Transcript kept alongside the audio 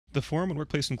The Forum on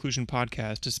Workplace Inclusion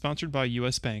podcast is sponsored by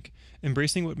U.S. Bank.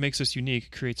 Embracing what makes us unique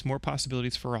creates more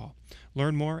possibilities for all.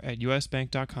 Learn more at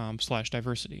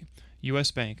usbank.com/diversity.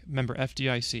 U.S. Bank, member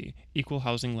FDIC, equal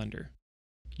housing lender.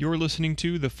 You're listening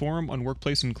to the Forum on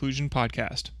Workplace Inclusion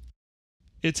podcast.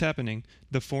 It's happening.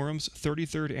 The Forum's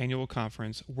 33rd annual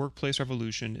conference, Workplace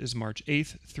Revolution, is March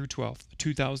 8th through 12th,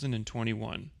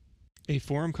 2021. A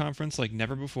forum conference like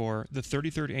never before, the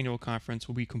 33rd annual conference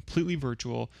will be completely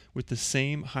virtual with the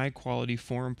same high-quality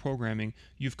forum programming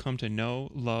you've come to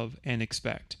know, love, and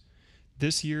expect.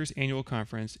 This year's annual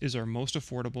conference is our most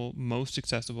affordable, most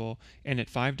accessible, and at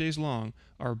 5 days long,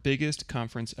 our biggest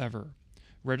conference ever.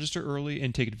 Register early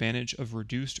and take advantage of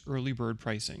reduced early bird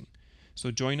pricing. So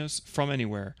join us from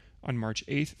anywhere on March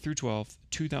 8th through 12th,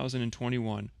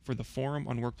 2021 for the Forum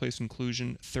on Workplace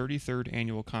Inclusion 33rd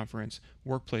Annual Conference,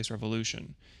 Workplace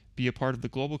Revolution. Be a part of the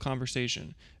global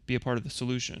conversation. Be a part of the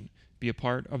solution. Be a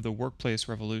part of the workplace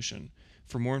revolution.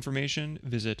 For more information,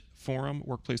 visit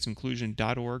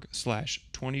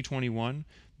forumworkplaceinclusion.org/2021.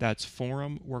 That's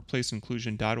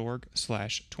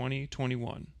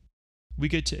forumworkplaceinclusion.org/2021. We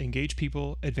get to engage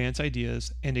people, advance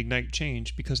ideas, and ignite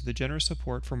change because of the generous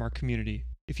support from our community.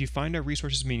 If you find our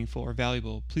resources meaningful or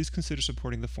valuable, please consider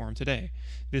supporting the forum today.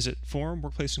 Visit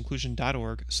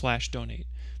forumworkplaceinclusion.org/donate.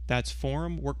 That's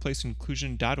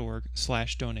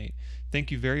forumworkplaceinclusion.org/donate.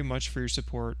 Thank you very much for your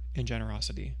support and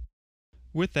generosity.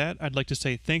 With that, I'd like to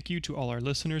say thank you to all our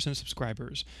listeners and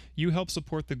subscribers. You help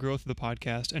support the growth of the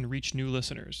podcast and reach new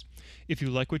listeners. If you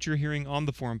like what you're hearing on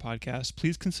the Forum podcast,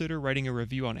 please consider writing a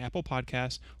review on Apple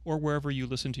Podcasts or wherever you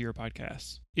listen to your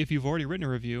podcasts. If you've already written a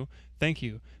review, thank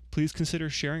you. Please consider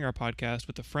sharing our podcast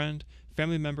with a friend,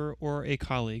 family member, or a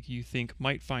colleague you think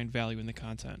might find value in the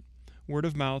content. Word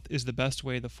of mouth is the best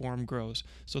way the forum grows,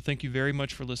 so thank you very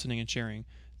much for listening and sharing.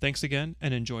 Thanks again,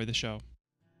 and enjoy the show.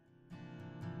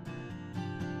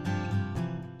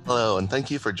 Hello, and thank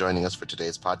you for joining us for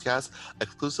today's podcast,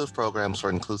 Exclusive Programs for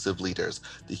Inclusive Leaders,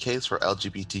 the case for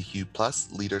LGBTQ plus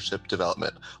leadership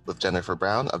development, with Jennifer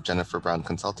Brown of Jennifer Brown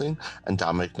Consulting and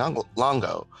Dominic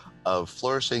Longo of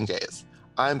Flourishing Gays.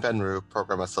 I'm Ben Rue,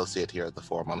 Program Associate here at the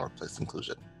Forum on Workplace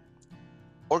Inclusion.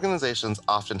 Organizations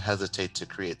often hesitate to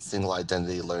create single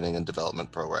identity learning and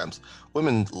development programs.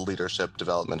 Women leadership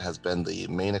development has been the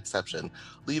main exception,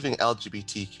 leaving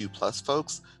LGBTQ plus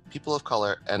folks, people of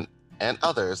color, and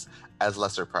others as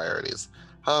lesser priorities.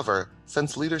 However,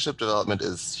 since leadership development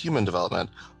is human development,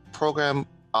 program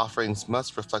offerings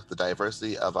must reflect the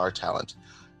diversity of our talent.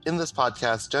 In this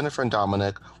podcast, Jennifer and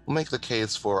Dominic will make the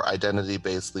case for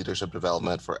identity-based leadership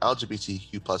development for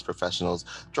LGBTQ plus professionals,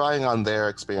 drawing on their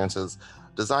experiences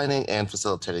designing and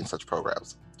facilitating such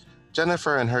programs.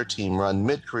 Jennifer and her team run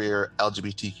mid-career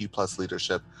LGBTQ plus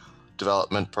leadership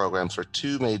development programs for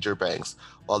two major banks,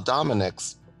 while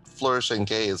Dominic's Flourishing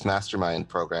Gays Mastermind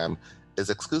program is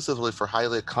exclusively for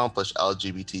highly accomplished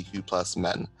LGBTQ plus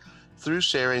men. Through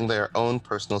sharing their own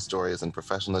personal stories and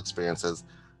professional experiences,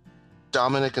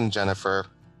 Dominic and Jennifer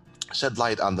shed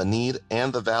light on the need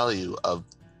and the value of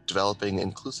developing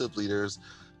inclusive leaders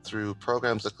through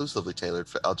programs exclusively tailored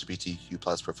for LGBTQ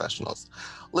plus professionals.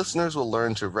 Listeners will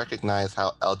learn to recognize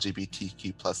how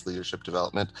LGBTQ plus leadership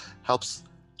development helps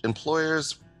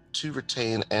employers to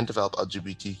retain and develop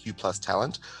LGBTQ plus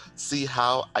talent, see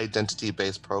how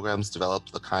identity-based programs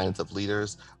develop the kinds of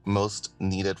leaders most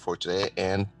needed for today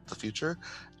and the future,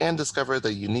 and discover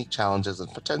the unique challenges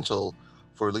and potential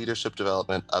for leadership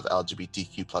development of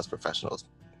LGBTQ plus professionals.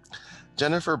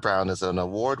 Jennifer Brown is an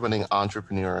award-winning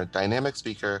entrepreneur, dynamic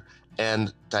speaker,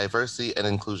 and diversity and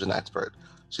inclusion expert.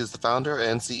 She is the founder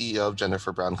and CEO of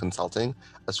Jennifer Brown Consulting,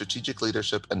 a strategic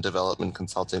leadership and development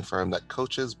consulting firm that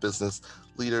coaches business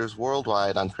leaders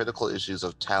worldwide on critical issues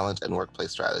of talent and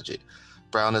workplace strategy.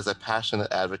 Brown is a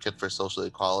passionate advocate for social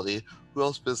equality who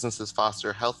helps businesses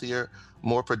foster healthier,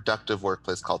 more productive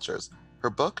workplace cultures. Her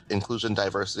book, Inclusion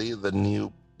Diversity, The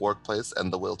New Workplace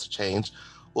and the Will to Change,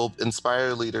 will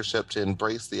inspire leadership to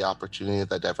embrace the opportunity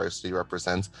that diversity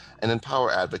represents and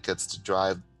empower advocates to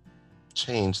drive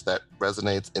change that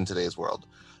resonates in today's world.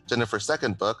 Jennifer's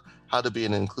second book, How to Be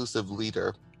an Inclusive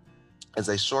Leader, is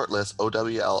a shortlist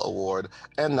OWL Award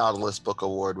and Nautilus Book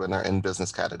Award winner in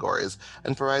business categories,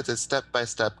 and provides a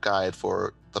step-by-step guide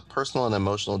for the personal and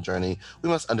emotional journey we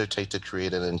must undertake to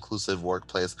create an inclusive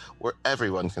workplace where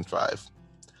everyone can thrive.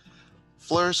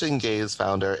 Flourishing Gays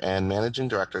founder and managing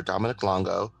director Dominic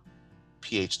Longo,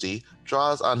 PhD,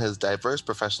 draws on his diverse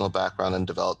professional background in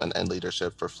development and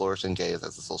leadership for Flourishing Gays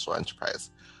as a social enterprise.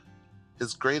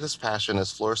 His greatest passion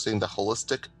is flourishing the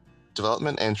holistic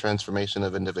development and transformation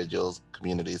of individuals,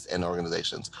 communities, and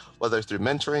organizations, whether through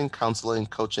mentoring, counseling,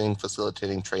 coaching,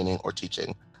 facilitating, training, or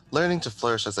teaching. Learning to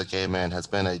flourish as a gay man has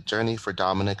been a journey for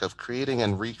Dominic of creating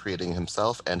and recreating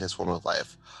himself and his former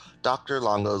life. Dr.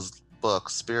 Longo's book,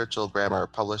 Spiritual Grammar,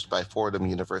 published by Fordham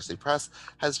University Press,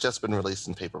 has just been released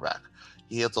in paperback.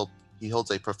 He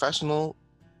holds a professional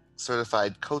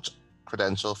certified coach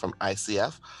credential from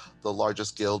ICF, the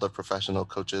largest guild of professional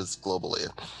coaches globally.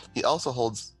 He also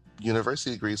holds university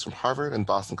degrees from Harvard and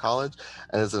Boston College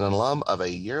and is an alum of a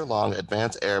year-long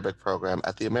advanced Arabic program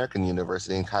at the American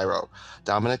University in Cairo.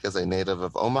 Dominic is a native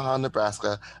of Omaha,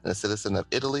 Nebraska, and a citizen of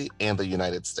Italy and the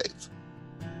United States.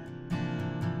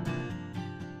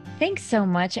 Thanks so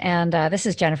much. And this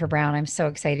is Jennifer Brown. I'm so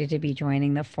excited to be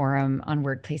joining the Forum on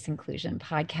Workplace Inclusion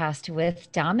podcast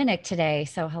with Dominic today.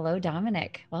 So hello,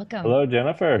 Dominic. Welcome. Hello,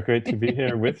 Jennifer. Great to be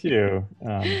here with you.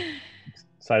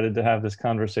 Excited to have this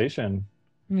conversation.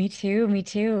 Me too. Me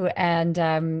too.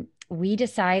 And we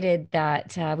decided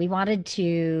that we wanted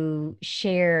to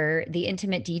share the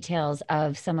intimate details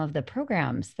of some of the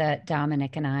programs that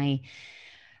Dominic and I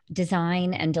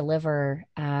design and deliver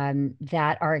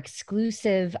that are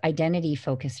exclusive identity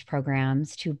focused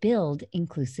programs to build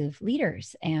inclusive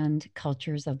leaders and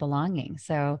cultures of belonging.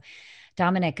 So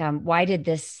Dominic, why did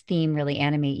this theme really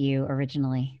animate you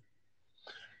originally?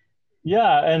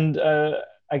 Yeah, and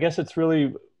I guess it's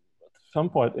really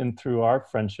somewhat in through our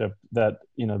friendship that,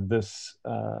 this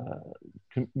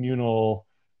communal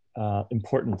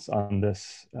importance on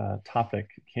this topic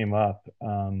came up.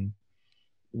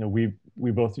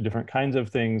 We both do different kinds of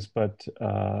things, but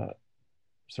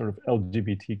sort of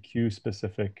LGBTQ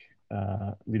specific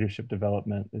leadership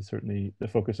development is certainly the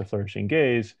focus of Flourishing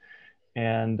Gaze.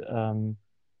 And,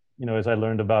 as I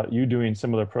learned about you doing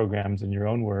similar programs in your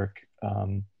own work,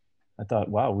 I thought,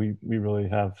 wow, we really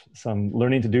have some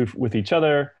learning to do with each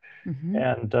other. Mm-hmm.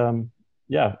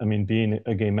 And being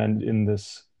a gay man in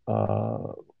this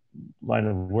line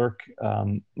of work,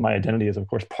 my identity is, of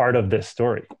course, part of this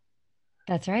story.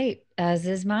 That's right. As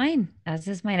is mine. I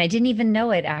didn't even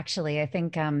know it, actually. I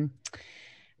think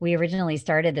we originally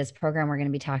started this program we're going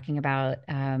to be talking about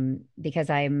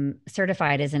because I'm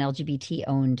certified as an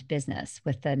LGBT-owned business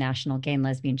with the National Gay and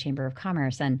Lesbian Chamber of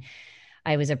Commerce. And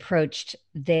I was approached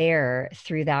there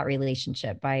through that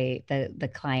relationship by the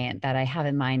client that I have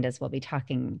in mind as we'll be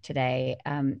talking today,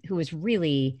 who was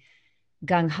really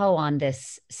gung-ho on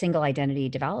this single identity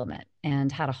development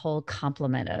and had a whole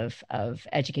complement of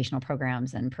educational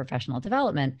programs and professional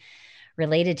development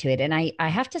related to it. And I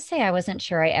have to say, I wasn't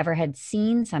sure I ever had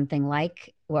seen something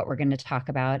like what we're going to talk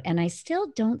about. And I still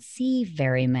don't see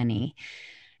very many.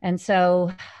 And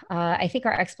so I think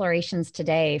our explorations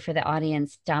today for the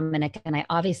audience, Dominic and I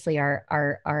obviously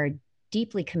are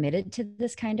deeply committed to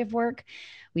this kind of work.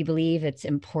 We believe it's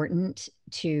important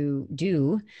to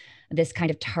do this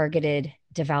kind of targeted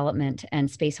development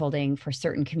and space holding for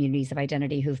certain communities of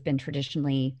identity who've been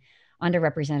traditionally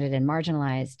underrepresented and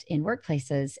marginalized in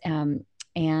workplaces.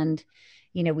 And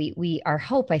our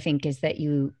hope, I think, is that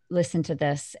you listen to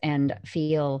this and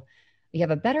feel you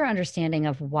have a better understanding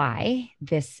of why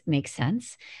this makes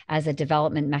sense as a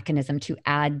development mechanism to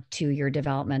add to your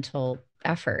developmental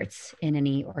efforts in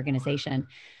any organization.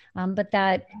 But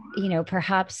that,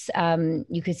 perhaps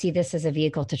you could see this as a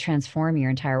vehicle to transform your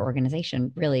entire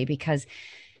organization, really, because,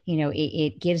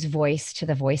 it gives voice to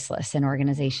the voiceless in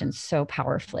organizations so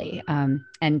powerfully.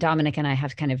 And Dominic and I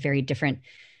have kind of very different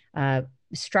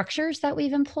structures that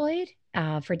we've employed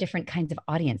for different kinds of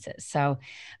audiences. So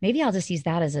maybe I'll just use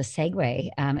that as a segue.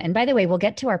 And by the way, we'll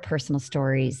get to our personal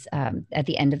stories at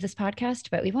the end of this podcast,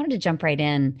 but we wanted to jump right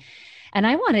in. And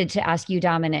I wanted to ask you,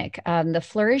 Dominic, the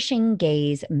Flourishing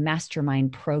Gaze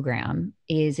Mastermind program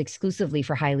is exclusively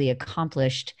for highly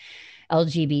accomplished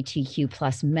LGBTQ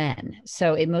plus men.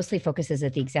 So it mostly focuses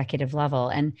at the executive level.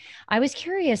 And I was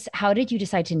curious, how did you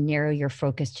decide to narrow your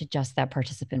focus to just that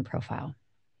participant profile?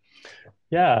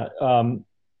 Yeah,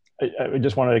 I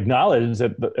just want to acknowledge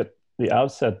that at the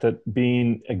outset that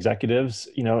being executives,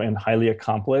 and highly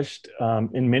accomplished,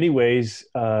 in many ways,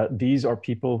 these are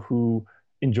people who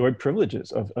enjoy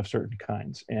privileges of certain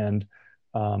kinds, and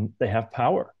they have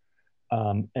power.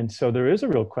 And so there is a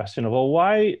real question of, well,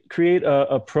 why create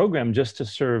a program just to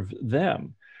serve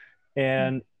them?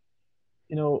 And,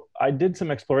 I did some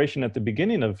exploration at the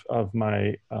beginning of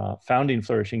my founding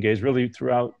Flourishing Gaze, really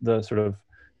throughout the sort of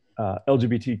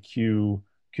LGBTQ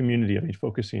community,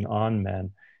 focusing on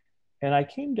men. And I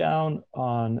came down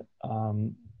on,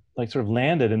 sort of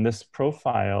landed in this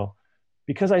profile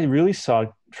because I really saw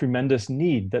tremendous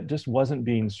need that just wasn't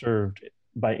being served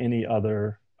by any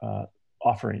other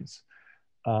offerings.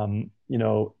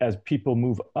 As people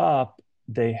move up,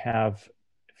 they have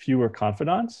fewer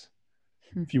confidants,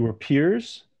 fewer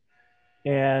peers,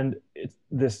 And it's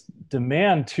this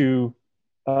demand to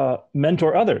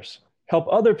mentor others, help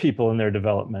other people in their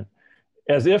development,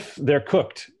 as if they're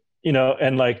cooked,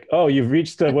 and like, oh, you've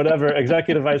reached the whatever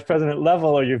executive vice president level,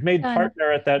 or you've made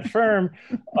partner at that firm,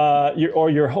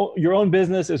 your own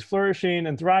business is flourishing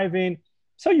and thriving,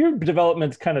 so your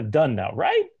development's kind of done now,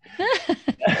 right?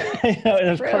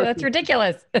 That's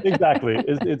ridiculous. Exactly.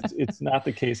 It's not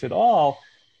the case at all.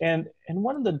 And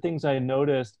one of the things I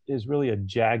noticed is really a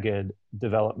jagged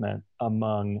development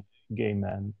among gay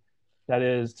men. That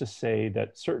is to say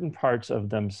that certain parts of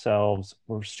themselves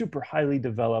were super highly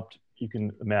developed. You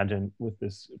can imagine with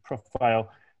this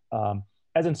profile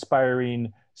as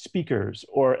inspiring speakers,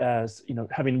 or as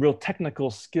having real technical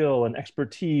skill and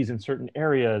expertise in certain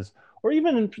areas, or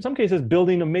even in some cases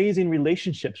building amazing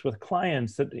relationships with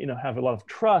clients that have a lot of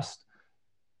trust.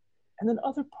 And then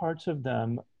other parts of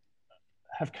them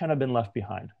have kind of been left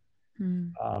behind,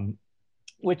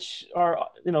 which are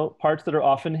parts that are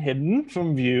often hidden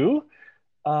from view,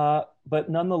 but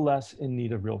nonetheless in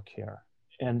need of real care.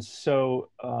 And so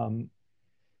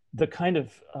the kind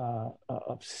of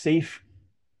safe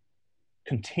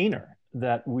container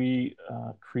that we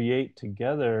create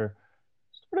together,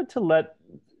 sort of to let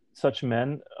such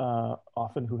men,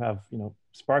 often who have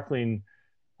sparkling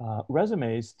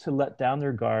resumes, to let down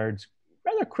their guards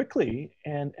rather quickly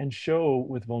and show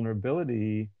with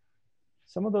vulnerability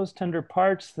some of those tender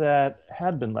parts that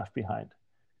had been left behind.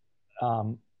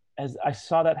 As I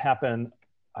saw that happen,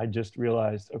 I just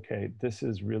realized, okay, this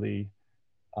is really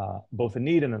both a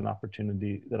need and an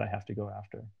opportunity that I have to go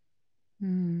after.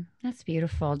 That's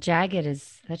beautiful. Jagged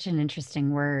is such an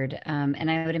interesting word.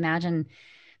 And I would imagine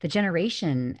the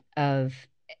generation of,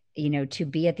 to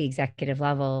be at the executive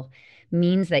level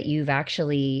means that you've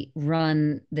actually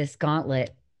run this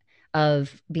gauntlet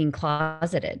of being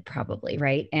closeted, probably,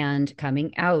 right? And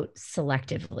coming out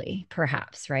selectively,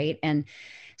 perhaps, right? And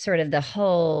sort of the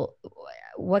whole,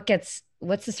 what's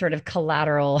the sort of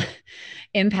collateral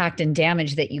impact and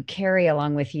damage that you carry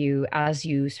along with you as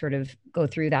you sort of go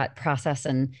through that process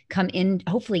and come in,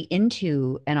 hopefully,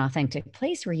 into an authentic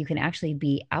place where you can actually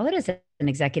be out as an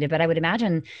executive. But I would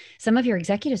imagine some of your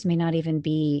executives may not even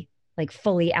be like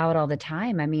fully out all the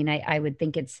time. I mean, I would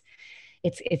think it's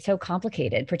so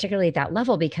complicated, particularly at that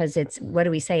level, because what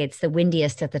do we say? It's the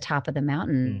windiest at the top of the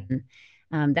mountain.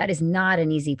 That is not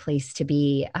an easy place to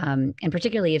be. And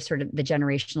particularly if sort of the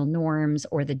generational norms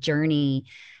or the journey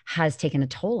has taken a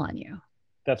toll on you.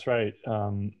 That's right.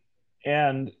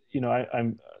 And,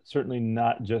 I'm certainly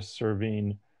not just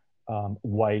serving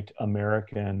white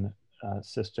American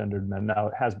cisgendered men. Now,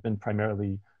 it has been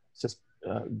primarily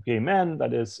gay men,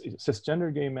 that is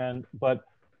cisgender gay men, but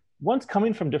once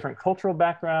coming from different cultural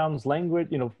backgrounds, language,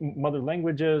 mother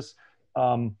languages,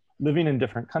 living in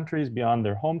different countries beyond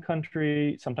their home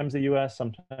country, sometimes the US,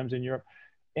 sometimes in Europe.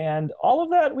 And all of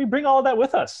that, we bring all of that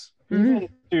with us, even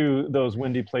to those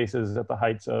windy places at the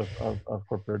heights of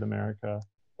corporate America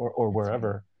or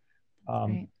wherever.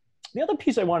 Right. The other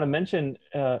piece I want to mention,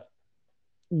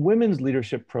 women's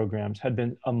leadership programs had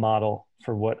been a model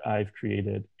for what I've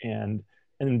created. And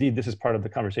indeed, this is part of the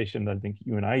conversation that I think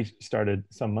you and I started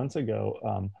some months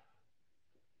ago.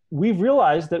 We've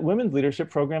realized that women's leadership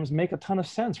programs make a ton of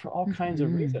sense for all kinds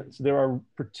of reasons. There are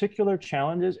particular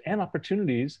challenges and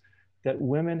opportunities that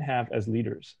women have as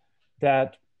leaders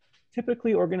that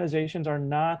typically organizations are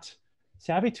not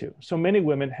savvy to. So many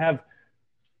women have,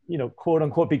 quote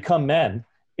unquote, become men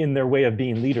in their way of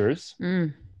being leaders.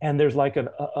 And there's like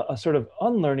a sort of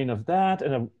unlearning of that,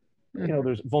 and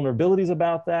there's vulnerabilities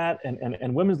about that,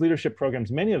 and women's leadership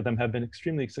programs, many of them have been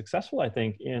extremely successful, I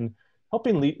think, in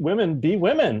helping women be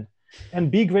women and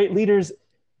be great leaders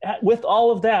with all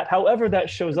of that, however that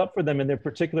shows up for them in their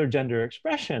particular gender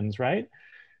expressions, right?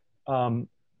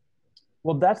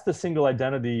 Well, that's the single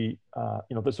identity,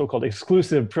 the so-called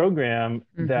exclusive program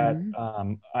that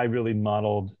I really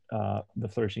modeled the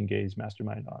Flourishing Gays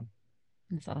Mastermind on.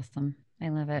 That's awesome. I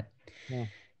love it.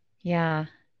 Yeah.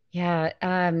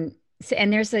 So,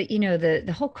 and there's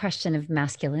the whole question of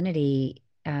masculinity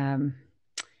and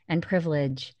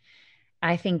privilege,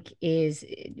 I think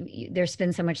there's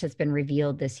been so much that's been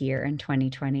revealed this year in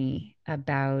 2020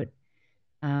 about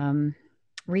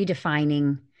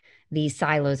redefining these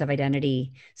silos of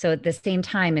identity. So at the same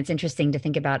time, it's interesting to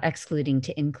think about excluding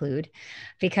to include,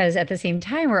 because at the same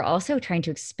time, we're also trying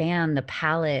to expand the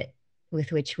palette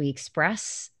with which we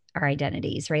express our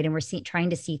identities, right? And we're trying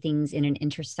to see things in an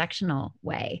intersectional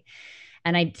way.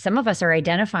 And some of us are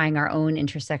identifying our own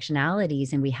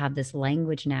intersectionalities, and we have this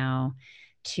language now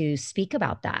to speak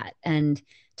about that and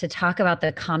to talk about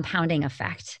the compounding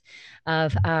effect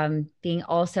of being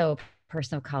also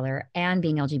person of color and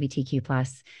being LGBTQ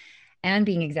plus and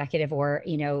being executive, or,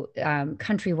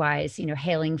 country-wise,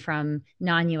 hailing from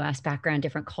non-US background,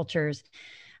 different cultures.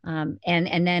 And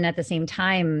then at the same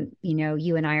time,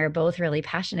 you and I are both really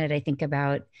passionate, I think,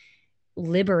 about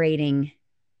liberating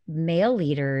male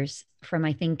leaders from,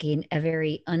 I think, a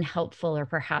very unhelpful or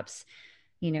perhaps,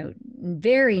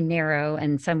 very narrow,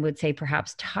 and some would say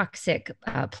perhaps toxic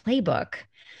playbook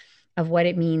of what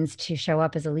it means to show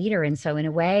up as a leader. And so in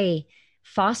a way,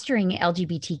 fostering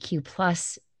LGBTQ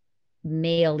plus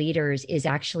male leaders is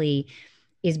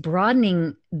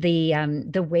broadening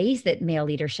the ways that male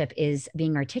leadership is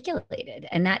being articulated.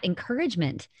 And that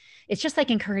encouragement, it's just like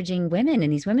encouraging women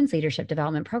in these women's leadership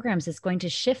development programs, is going to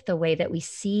shift the way that we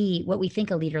see what we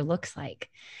think a leader looks like.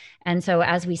 And so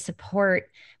as we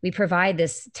provide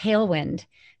this tailwind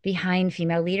behind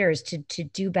female leaders to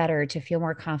do better, to feel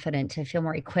more confident, to feel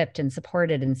more equipped and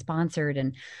supported and sponsored,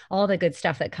 and all the good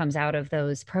stuff that comes out of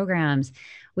those programs,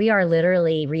 we are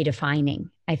literally redefining,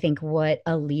 I think, what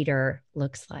a leader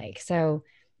looks like. So,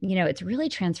 it's really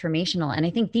transformational. And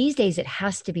I think these days it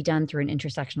has to be done through an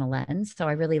intersectional lens. So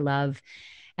I really love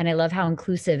how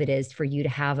inclusive it is for you to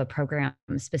have a program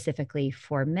specifically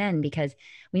for men, because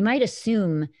we might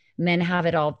assume men have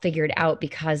it all figured out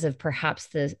because of perhaps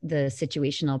the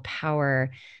situational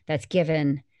power that's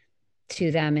given to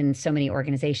them in so many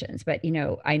organizations. But,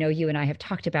 I know you and I have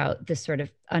talked about this sort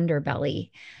of underbelly,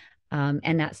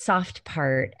 and that soft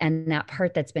part, and that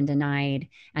part that's been denied,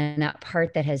 and that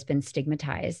part that has been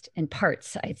stigmatized, in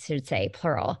parts, I should say,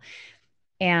 plural,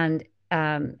 and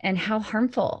how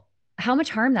much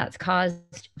harm that's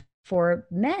caused for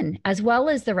men as well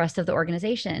as the rest of the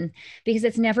organization, because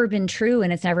it's never been true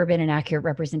and it's never been an accurate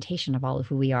representation of all of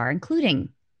who we are, including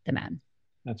the men.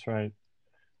 That's right.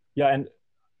 Yeah, and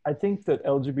I think that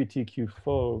LGBTQ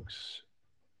folks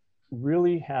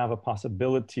really have a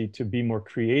possibility to be more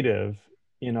creative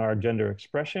in our gender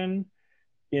expression,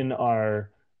 in our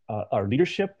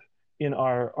leadership, in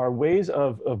our ways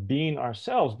of being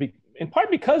ourselves, in part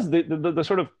because the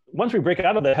sort of, once we break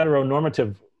out of the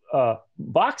heteronormative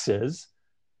boxes,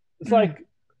 it's like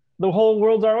the whole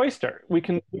world's our oyster. We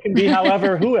can be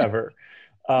however, whoever.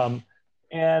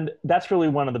 And that's really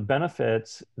one of the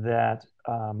benefits that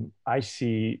I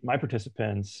see my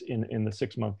participants in the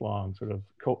 6-month-long sort of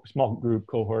small group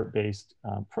cohort-based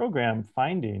program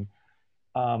finding.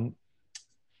 I'm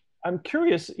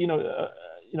curious,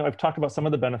 I've talked about some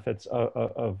of the benefits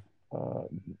of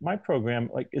my program.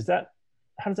 Like,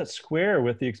 how does that square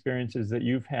with the experiences that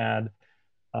you've had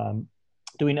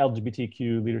doing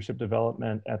LGBTQ leadership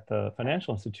development at the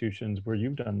financial institutions where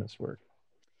you've done this work?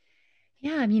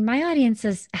 Yeah, I mean, my audience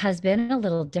has been a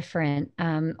little different,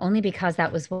 only because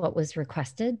that was what was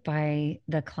requested by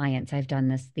the clients I've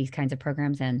done these kinds of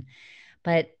programs in.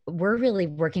 But we're really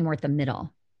working more at the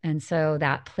middle. And so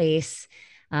that place,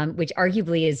 which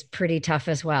arguably is pretty tough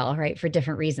as well, right? For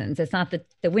different reasons. It's not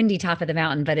the windy top of the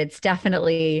mountain, but it's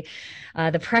definitely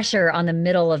the pressure on the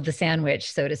middle of the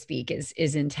sandwich, so to speak,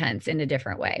 is intense in a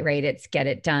different way, right? It's get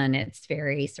it done. It's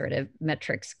very sort of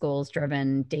metrics, goals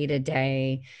driven, day to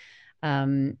day.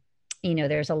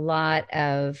 There's a lot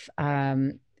of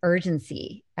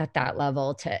urgency at that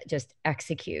level to just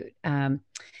execute.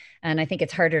 And I think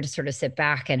it's harder to sort of sit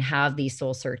back and have these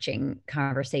soul searching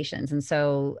conversations. And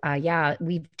so,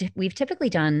 we've typically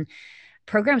done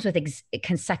programs with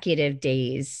consecutive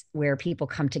days where people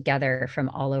come together from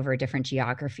all over different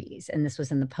geographies. And this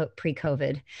was in the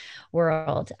pre-COVID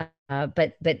world,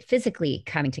 but physically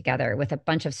coming together with a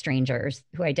bunch of strangers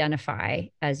who identify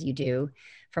as you do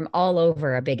from all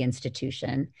over a big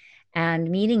institution, and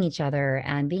meeting each other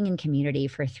and being in community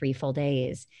for 3 full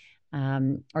days,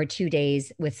 or 2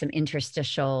 days with some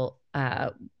interstitial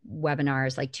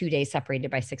webinars, like 2 days separated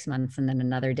by 6 months, and then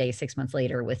another day 6 months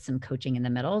later with some coaching in the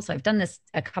middle. So I've done this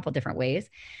a couple different ways,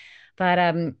 but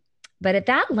at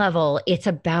that level, it's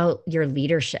about your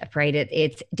leadership, right?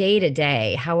 It's day to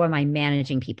day. How am I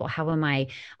managing people? How am I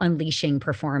unleashing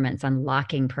performance,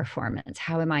 unlocking performance?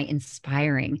 How am I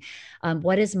inspiring?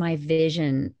 What is my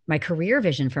vision, my career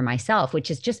vision for myself,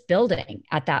 which is just building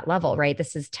at that level, right?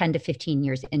 This is 10 to 15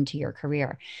 years into your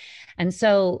career. And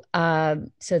so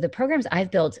the programs I've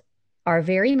built are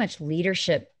very much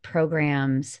leadership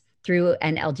programs through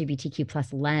an LGBTQ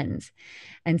plus lens.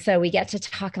 And so we get to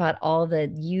talk about all the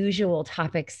usual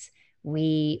topics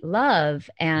we love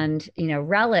and,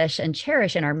 relish and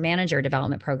cherish in our manager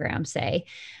development program, say,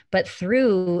 but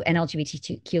through an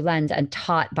LGBTQ lens and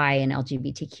taught by an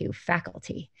LGBTQ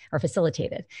faculty or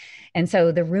facilitated. And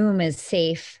so the room is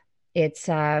safe. It's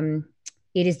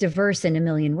it is diverse in a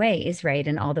million ways, right?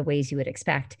 In all the ways you would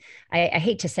expect. I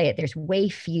hate to say it, there's way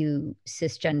few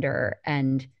cisgender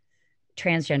and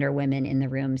transgender women in the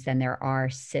rooms than there are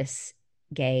cis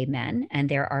gay men. And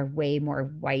there are way more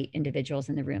white individuals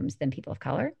in the rooms than people of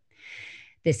color.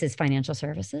 This is financial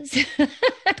services.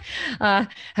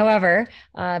 However,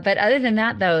 but other than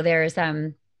that, though,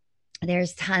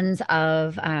 there's tons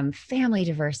of family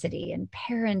diversity and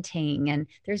parenting, and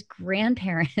there's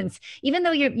grandparents, even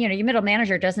though your middle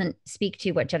manager doesn't speak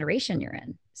to what generation you're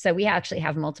in. So we actually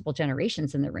have multiple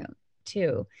generations in the room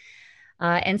too.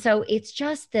 And so it's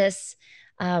just this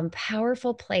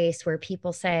powerful place where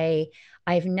people say,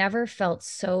 I've never felt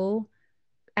so,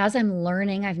 as I'm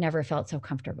learning, I've never felt so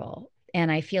comfortable.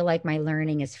 And I feel like my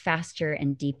learning is faster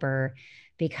and deeper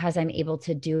because I'm able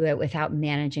to do it without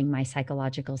managing my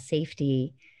psychological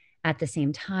safety at the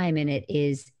same time. And it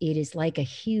is like a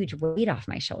huge weight off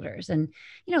my shoulders. And,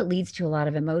 it leads to a lot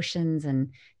of emotions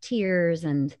and tears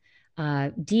and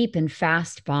deep and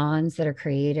fast bonds that are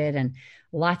created, and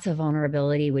lots of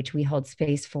vulnerability, which we hold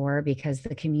space for because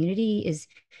the community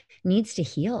needs to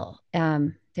heal.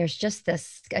 There's just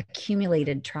this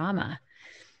accumulated trauma.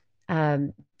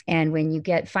 And when you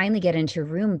finally get into a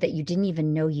room that you didn't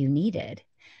even know you needed,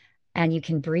 and you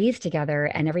can breathe together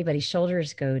and everybody's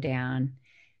shoulders go down.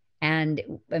 And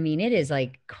I mean, it is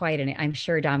like I'm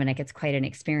sure, Dominic, it's quite an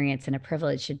experience and a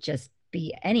privilege to just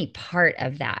be any part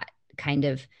of that kind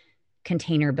of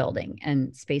container building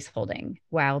and space holding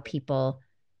while people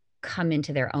come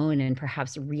into their own and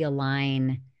perhaps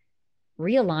realign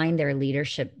their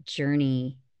leadership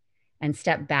journey and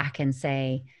step back and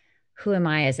say, who am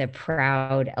I as a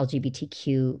proud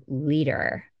LGBTQ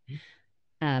leader?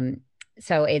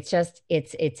 So it's a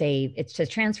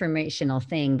transformational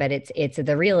thing, but it's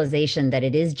the realization that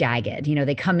it is jagged.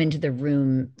 They come into the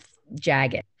room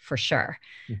jagged for sure.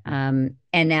 And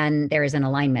then there is an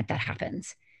alignment that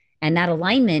happens. And that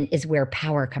alignment is where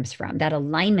power comes from. That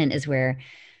alignment is where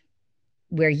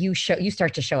you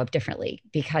start to show up differently,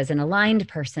 because an aligned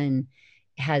person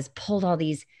has pulled all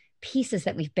these pieces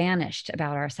that we've banished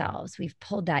about ourselves. We've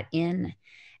pulled that in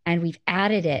and we've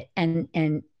added it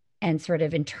and sort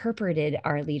of interpreted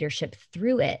our leadership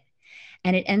through it.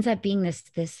 And it ends up being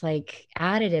this like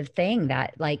additive thing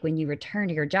that, like, when you return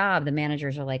to your job, the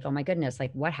managers are like, oh my goodness,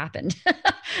 like, what happened?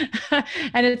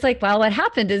 And it's like, well, what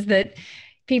happened is that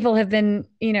people have been,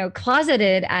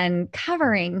 closeted and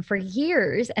covering for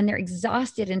years, and they're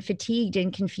exhausted and fatigued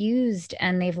and confused,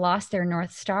 and they've lost their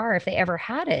North Star, if they ever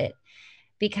had it,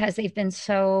 because they've been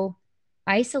so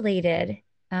isolated.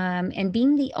 And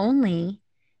being the only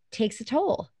takes a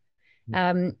toll.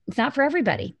 It's not for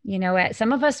everybody.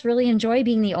 Some of us really enjoy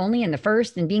being the only and the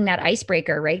first and being that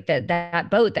icebreaker, right? That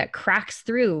boat that cracks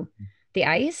through the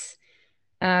ice.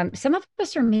 Some of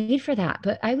us are made for that,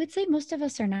 but I would say most of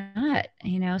us are not,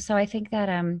 so I think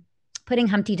that putting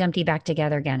Humpty Dumpty back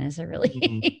together again is a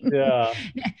really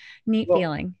neat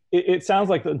feeling. It sounds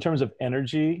like, in terms of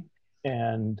energy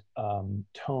and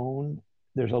tone,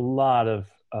 there's a lot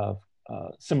of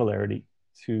similarity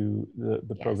to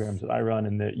the programs that I run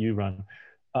and that you run.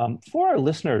 For our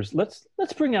listeners, let's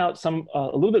bring out a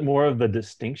little bit more of the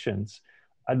distinctions.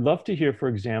 I'd love to hear, for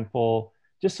example,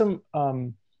 just some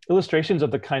illustrations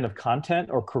of the kind of content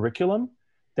or curriculum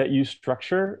that you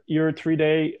structure your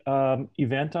 3-day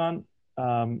event on.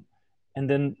 And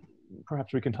then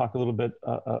perhaps we can talk a little bit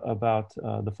about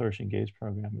the Flourishing Gays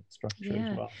program structure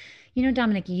as well.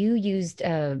 Dominic, you used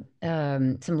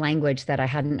some language that I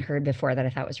hadn't heard before that I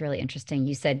thought was really interesting.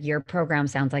 You said your program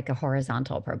sounds like a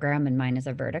horizontal program and mine is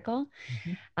a vertical.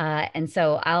 And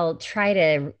so I'll try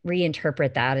to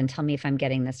reinterpret that and tell me if I'm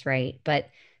getting this right. But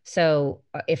so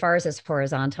if ours is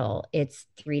horizontal, it's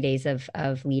 3 days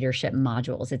of leadership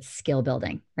modules. It's skill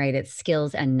building, right? It's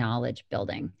skills and knowledge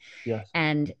building. Yes.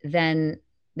 And then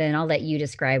I'll let you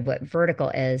describe what vertical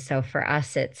is. So for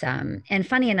us, it's, and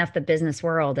funny enough, the business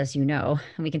world, as you know,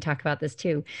 and we can talk about this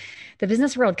too, the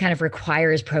business world kind of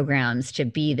requires programs to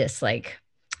be this, like,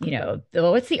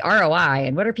 what's the ROI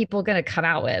and what are people going to come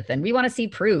out with? And we want to see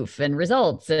proof and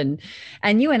results. And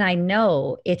you and I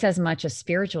know it's as much a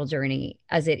spiritual journey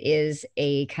as it is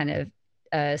a kind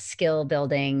of skill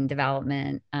building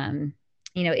development.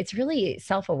 It's really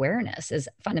self-awareness is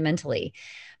fundamentally,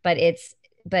 but it's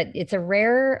a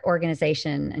rare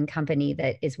organization and company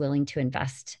that is willing to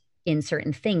invest in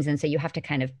certain things. And so you have to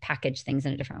kind of package things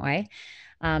in a different way.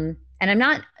 And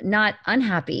I'm not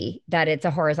unhappy that it's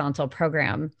a horizontal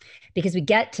program, because we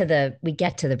get to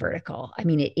the vertical. I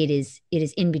mean, it is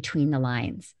in between the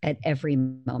lines at every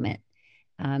moment.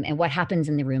 And what happens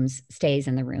in the rooms stays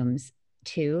in the rooms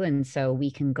too. And so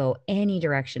we can go any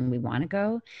direction we want to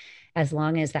go. as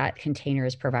long as that container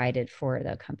is provided for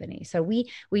the company. So we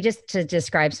just, to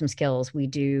describe some skills, we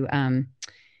do,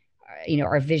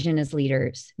 our vision as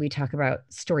leaders. We talk about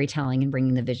storytelling and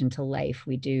bringing the vision to life.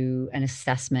 We do an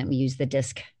assessment. We use the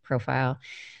DISC profile.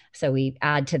 So we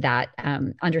add to that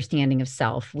understanding of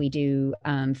self. We do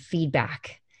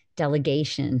feedback,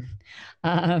 delegation,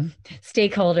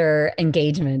 stakeholder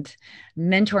engagement,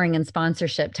 mentoring and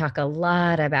sponsorship. Talk a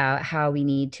lot about how we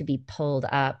need to be pulled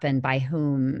up and by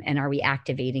whom, and are we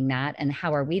activating that, and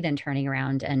how are we then turning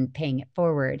around and paying it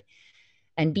forward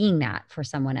and being that for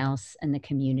someone else in the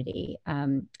community.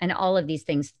 And all of these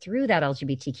things through that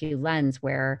LGBTQ lens,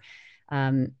 where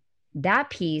that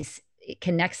piece, it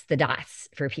connects the dots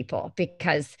for people,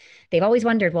 because they've always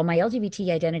wondered, well, my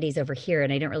LGBT identity is over here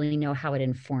and I don't really know how it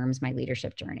informs my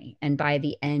leadership journey. And by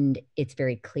the end, it's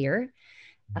very clear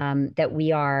that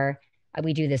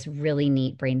we do this really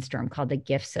neat brainstorm called the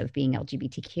gifts of being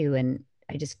LGBTQ. And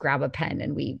I just grab a pen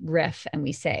and we riff and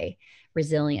we say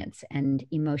resilience and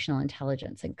emotional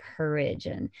intelligence and courage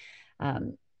and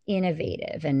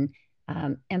innovative and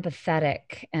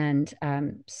empathetic and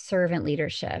servant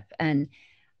leadership and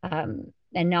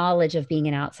a knowledge of being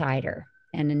an outsider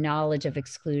and a knowledge of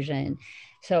exclusion.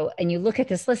 So, and you look at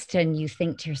this list and you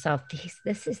think to yourself, these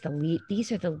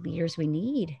are the leaders we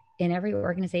need in every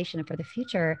organization for the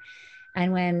future.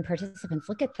 And when participants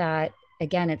look at that,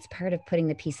 again, it's part of putting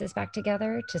the pieces back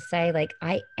together to say, like,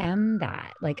 I am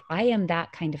that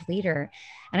kind of leader,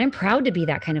 and I'm proud to be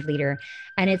that kind of leader.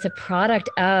 And it's a product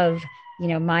of,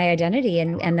 my identity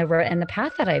and the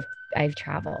path that I've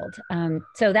traveled.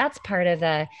 So that's part of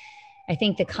I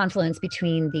think the confluence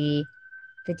between the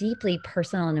deeply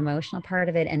personal and emotional part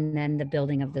of it, and then the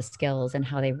building of the skills and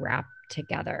how they wrap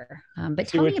together. But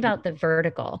tell me about the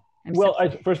vertical.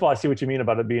 First of all, I see what you mean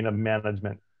about it being a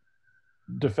management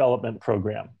development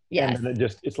program. Yes. And then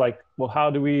it's like, well, how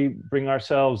do we bring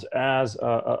ourselves as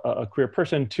a queer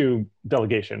person to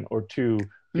delegation or to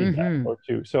feedback or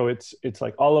to, so it's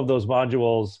like all of those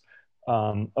modules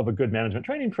of a good management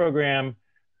training program,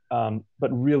 but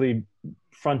really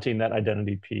fronting that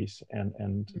identity piece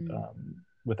and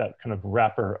with that kind of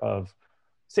wrapper of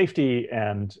safety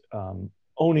and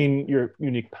owning your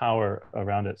unique power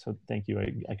around it. So thank you.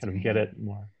 I kind of get it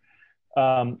more.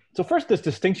 So first, this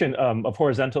distinction of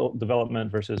horizontal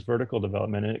development versus vertical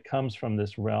development, and it comes from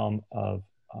this realm of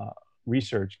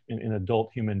research in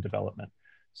adult human development.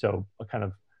 So a kind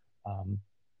of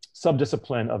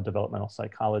subdiscipline of developmental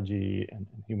psychology and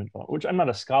human development, which I'm not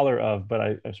a scholar of, but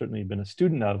I've certainly been a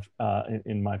student of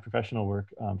in my professional work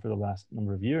for the last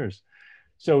number of years.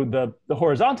 So the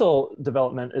horizontal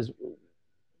development is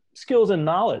skills and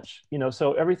knowledge,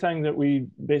 so everything that we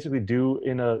basically do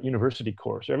in a university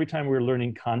course, every time we're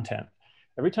learning content,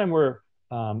 every time we're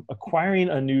acquiring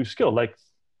a new skill, like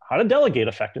how to delegate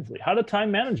effectively, how to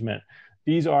time management.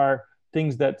 These are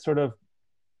things that sort of,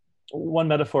 one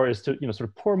metaphor is to, sort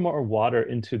of pour more water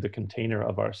into the container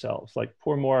of ourselves, like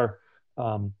pour more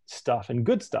stuff and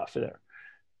good stuff there.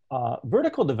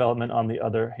 Vertical development, on the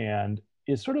other hand,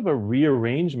 is sort of a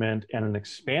rearrangement and an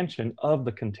expansion of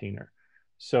the container.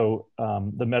 So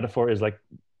the metaphor is like,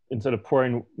 instead of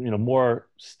pouring more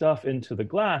stuff into the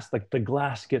glass, like the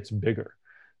glass gets bigger.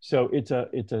 So it's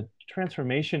a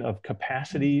transformation of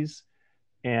capacities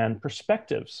and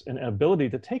perspectives and ability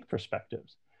to take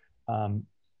perspectives.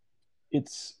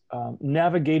 It's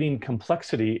navigating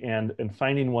complexity and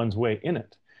finding one's way in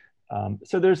it.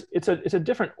 So it's a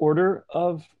different order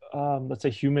of let's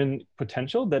say human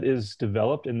potential that is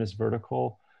developed in this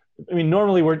vertical. I mean,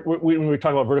 normally when we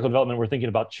talk about vertical development, we're thinking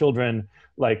about children,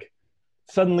 like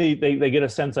suddenly they get a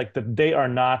sense like that they are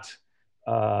not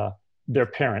their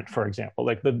parent, for example,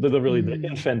 like the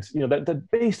infant, that the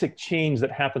basic change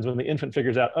that happens when the infant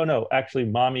figures out, oh no, actually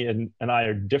mommy and I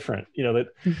are different, that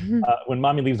when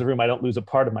mommy leaves the room, I don't lose a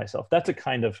part of myself. That's a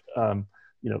kind of,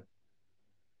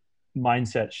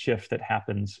 mindset shift that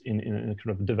happens in a kind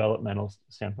of developmental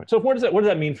standpoint. So what does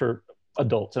that mean for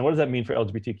adults, and what does that mean for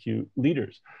LGBTQ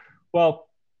leaders? Well,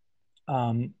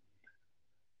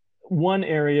 one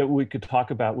area we could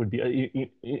talk about would be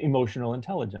emotional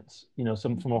intelligence.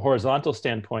 From a horizontal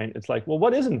standpoint, it's like, well,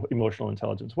 what is emotional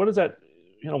intelligence? What is that?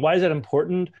 Why is that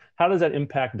important? How does that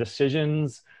impact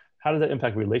decisions? How does that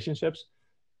impact relationships?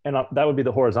 And that would be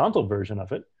the horizontal version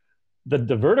of it.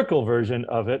 The vertical version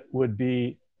of it would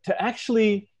be to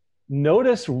actually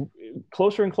notice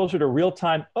closer and closer to real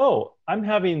time, oh, I'm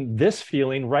having this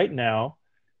feeling right now,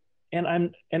 and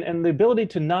the ability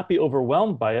to not be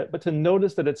overwhelmed by it, but to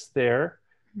notice that it's there,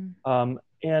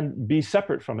 and be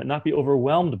separate from it, not be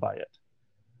overwhelmed by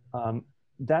it.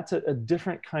 That's a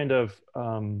different kind of,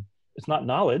 it's not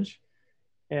knowledge,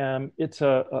 it's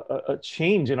a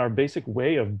change in our basic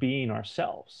way of being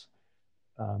ourselves.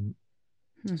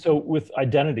 So with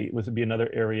identity, would be another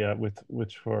area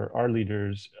which for our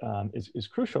leaders is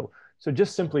crucial. So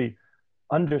just simply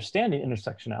understanding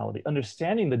intersectionality,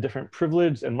 understanding the different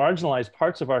privileged and marginalized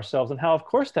parts of ourselves, and how, of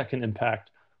course, that can impact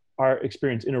our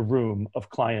experience in a room of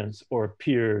clients or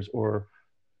peers or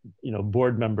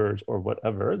board members or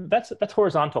whatever. That's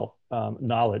horizontal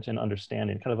knowledge and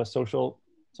understanding, kind of a social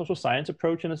science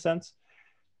approach in a sense.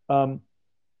 A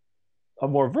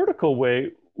more vertical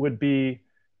way would be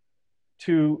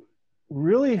to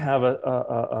really have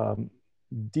a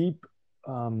deep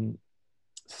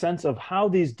sense of how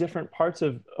these different parts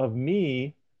of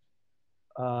me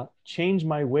change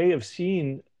my way of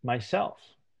seeing myself.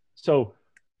 So,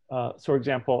 for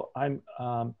example, I'm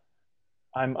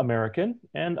American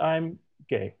and I'm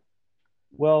gay.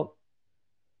 Well,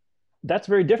 that's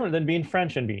very different than being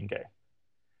French and being gay.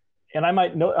 And I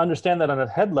might understand that on a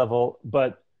head level,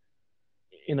 but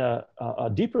in a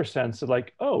deeper sense,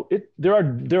 like, oh, there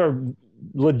are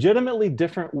legitimately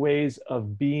different ways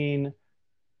of being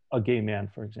a gay man,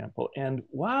 for example. And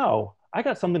wow, I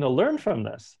got something to learn from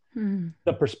this.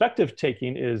 The perspective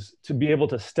taking is to be able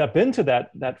to step into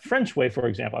that French way, for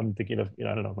example. I'm thinking of,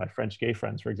 I don't know, my French gay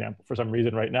friends, for example, for some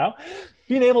reason right now,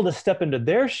 being able to step into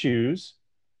their shoes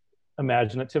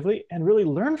imaginatively and really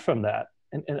learn from that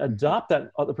and adopt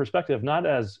that other perspective, not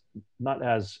as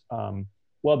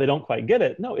well, they don't quite get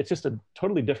it. No, it's just a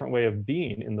totally different way of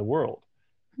being in the world.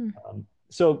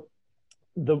 So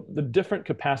the different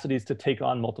capacities to take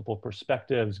on multiple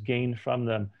perspectives, gain from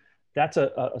them, that's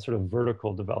a sort of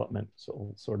vertical development,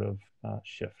 sort of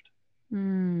shift.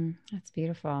 That's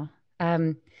beautiful.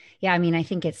 Yeah, I mean, I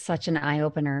think it's such an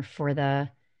eye-opener for the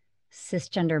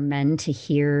cisgender men to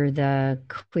hear the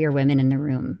queer women in the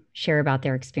room share about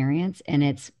their experience. And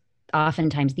it's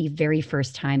oftentimes the very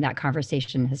first time that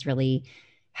conversation has really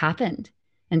happened.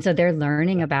 And so they're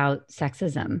learning about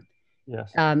sexism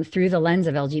through the lens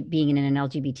of being in an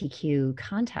LGBTQ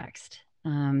context.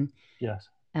 Yes.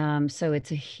 So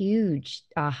it's a huge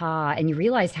aha, and you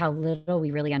realize how little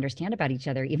we really understand about each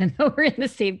other, even though we're in the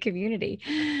same community.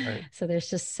 Right. So there's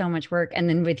just so much work. And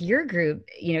then with your group,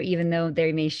 even though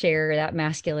they may share that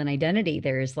masculine identity,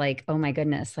 there's like, oh my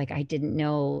goodness, like I didn't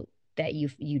know that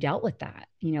you dealt with that,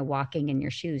 walking in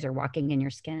your shoes or walking in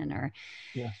your skin or.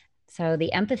 Yeah. So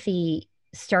the empathy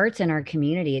starts in our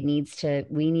community.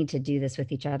 We need to do this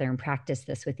with each other and practice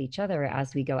this with each other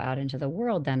as we go out into the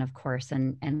world then, of course,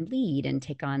 and lead and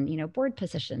take on, board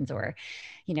positions or,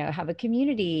 have a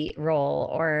community role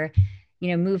or,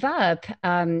 move up.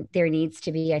 There needs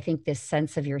to be, I think, this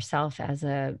sense of yourself as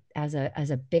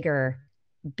a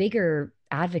bigger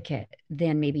advocate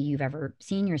than maybe you've ever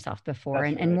seen yourself before.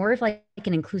 And more of like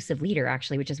an inclusive leader,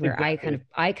 actually, which is where I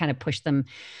kind of push them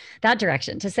that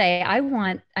direction to say, I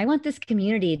want this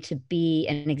community to be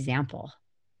an example.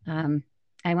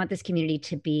 I want this community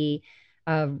to be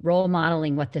role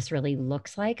modeling what this really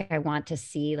looks like. I want to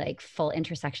see like full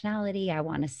intersectionality. I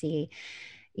want to see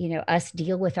us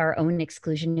deal with our own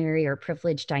exclusionary or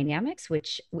privileged dynamics,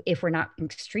 which if we're not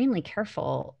extremely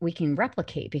careful, we can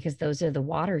replicate because those are the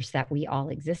waters that we all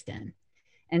exist in.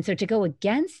 And so to go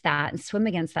against that and swim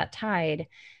against that tide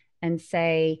and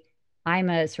say,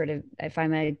 if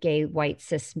I'm a gay white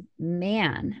cis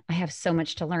man, I have so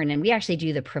much to learn. And we actually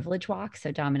do the privilege walk.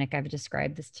 So Dominic, I've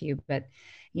described this to you, but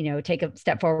take a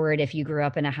step forward if you grew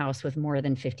up in a house with more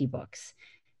than 50 books.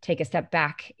 Take a step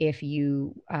back if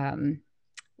you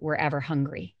were ever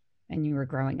hungry and you were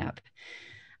growing up,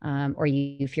 or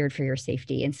you feared for your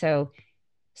safety. And so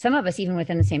some of us, even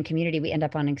within the same community, we end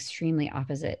up on extremely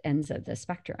opposite ends of the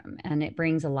spectrum. And it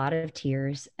brings a lot of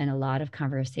tears and a lot of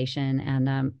conversation.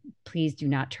 And please do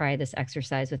not try this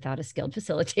exercise without a skilled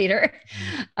facilitator,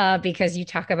 because you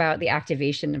talk about the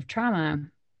activation of trauma.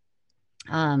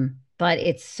 But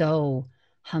it's so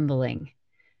humbling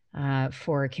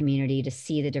for a community to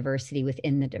see the diversity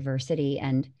within the diversity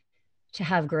and to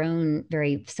have grown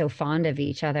so fond of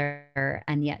each other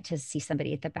and yet to see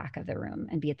somebody at the back of the room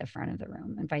and be at the front of the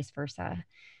room and vice versa.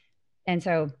 And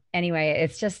so anyway,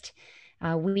 it's just,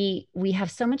 we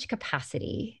have so much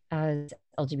capacity as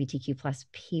LGBTQ plus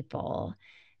people.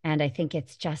 And I think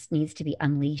it's just needs to be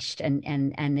unleashed and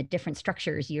the different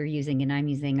structures you're using and I'm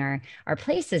using are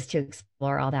places to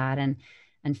explore all that and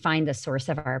find the source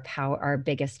of our power, our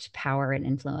biggest power and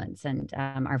influence and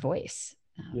our voice.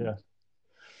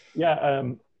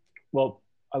 Well,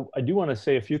 I do want to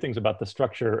say a few things about the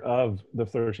structure of the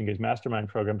Flourishing Gays Mastermind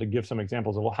program to give some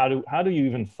examples of, well, how do you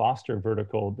even foster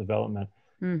vertical development?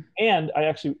 And I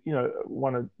actually,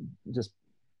 want to just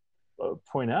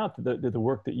point out that the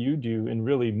work that you do in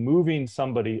really moving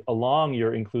somebody along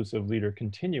your inclusive leader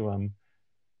continuum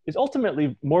is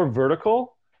ultimately more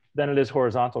vertical than it is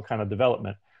horizontal kind of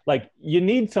development. Like you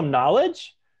need some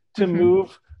knowledge to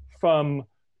move from,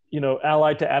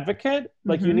 ally to advocate.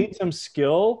 Like you need some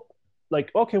skill,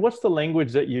 like, okay, what's the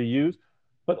language that you use?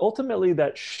 But ultimately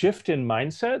that shift in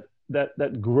mindset,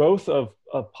 that growth of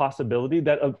possibility,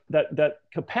 that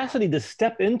capacity to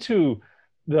step into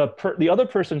the other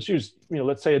person's shoes,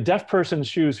 let's say a deaf person's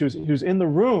shoes who's in the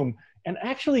room, and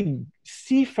actually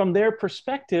see from their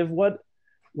perspective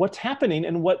what's happening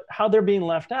and how they're being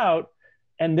left out,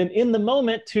 and then in the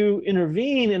moment to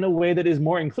intervene in a way that is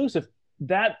more inclusive.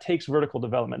 That takes vertical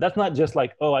development. That's not just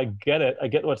like, oh, I get it, I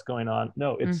get what's going on.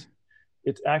 No,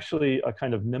 it's actually a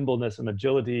kind of nimbleness and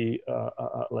agility,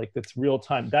 like that's real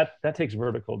time. That takes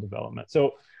vertical development.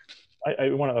 So I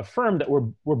want to affirm that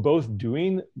we're both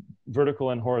doing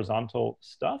vertical and horizontal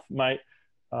stuff. My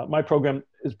program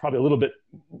is probably a little bit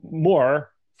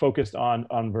more focused on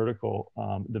vertical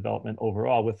development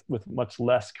overall, with much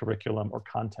less curriculum or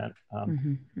content,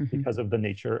 because of the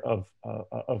nature of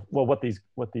what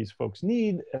these folks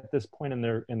need at this point in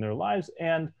their lives,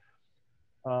 and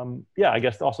I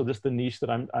guess also just the niche that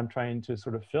I'm trying to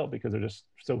sort of fill, because there are just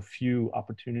so few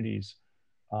opportunities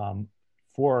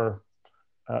for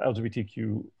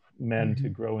LGBTQ men to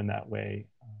grow in that way.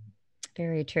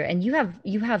 Very true. And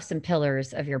you have some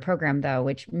pillars of your program, though,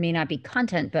 which may not be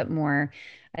content, but more,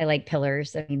 I like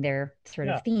pillars. I mean, they're sort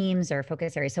of themes or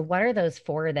focus areas. So what are those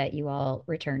four that you all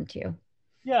return to?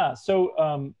 Yeah.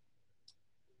 So,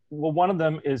 well, one of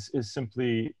them is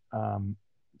simply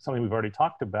something we've already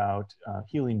talked about,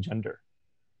 healing gender.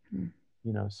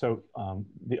 So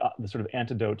the sort of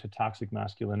antidote to toxic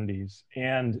masculinities,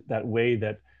 and that way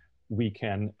that we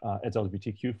can, as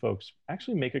LGBTQ folks,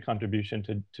 actually make a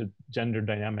contribution to gender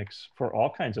dynamics for all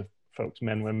kinds of folks,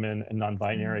 men, women, and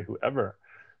non-binary, whoever.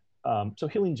 So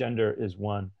healing gender is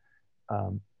one.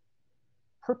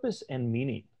 Purpose and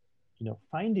meaning,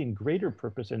 finding greater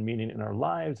purpose and meaning in our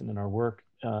lives and in our work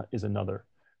is another.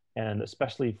 And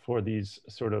especially for these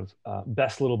sort of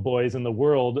best little boys in the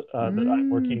world that I'm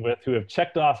working with, who have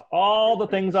checked off all the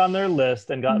things on their list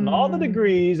and gotten all the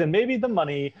degrees and maybe the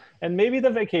money and maybe the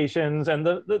vacations and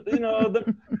the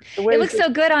way it looks so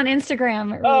good on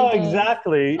Instagram. It really does.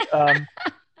 Exactly.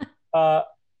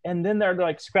 And then they're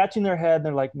like scratching their head and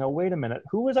they're like, no, wait a minute.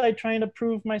 Who was I trying to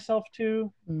prove myself to?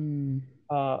 Who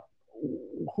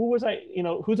was I,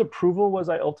 whose approval was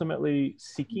I ultimately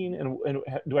seeking? And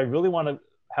do I really want to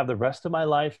have the rest of my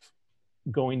life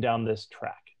going down this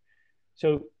track?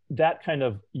 So that kind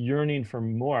of yearning for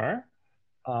more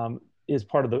is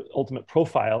part of the ultimate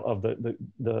profile of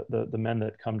the men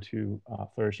that come to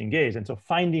Flourishing Gaze. And so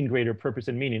finding greater purpose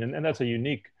and meaning, and that's a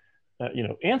unique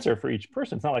answer for each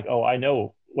person. It's not like, oh, I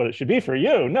know what it should be for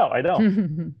you. No, I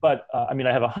don't. But I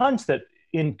have a hunch that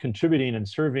in contributing and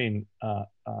serving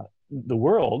the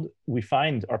world, we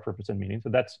find our purpose and meaning. So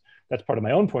that's part of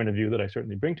my own point of view that I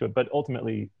certainly bring to it. But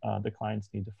ultimately, the clients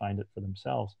need to find it for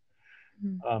themselves.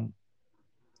 And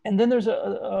then there's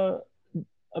a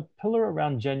pillar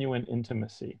around genuine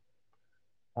intimacy,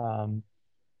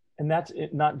 and that's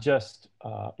it, not just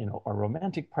our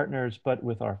romantic partners, but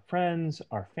with our friends,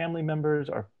 our family members,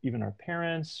 even our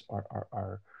parents,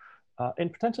 our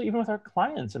and potentially even with our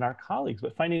clients and our colleagues.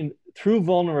 But finding through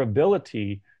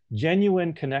vulnerability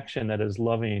genuine connection that is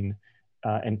loving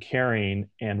and caring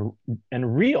and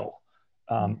real.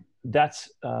 That's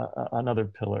another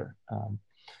pillar.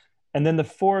 And then the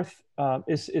fourth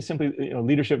is simply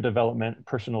leadership development,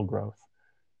 personal growth.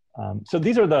 So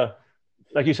these are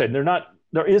like you said,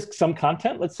 there is some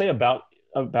content, let's say,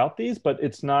 about these, but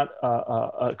it's not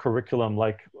a curriculum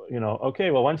like,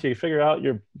 okay, well, once you figure out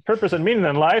your purpose and meaning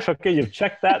in life, okay, you've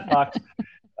checked that box.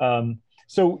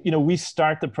 So, we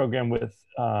start the program with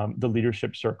the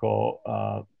Leadership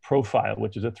Circle profile,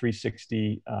 which is a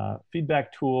 360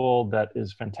 feedback tool that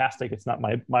is fantastic. It's not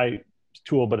my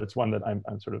tool, but it's one that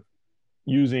I'm sort of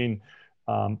using.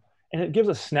 And it gives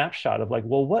a snapshot of like,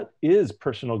 well, what is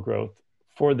personal growth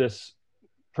for this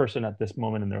person at this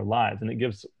moment in their lives? And it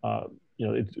gives,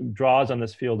 it draws on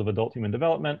this field of adult human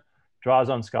development, draws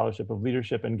on scholarship of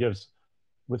leadership, and gives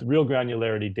with real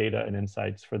granularity data and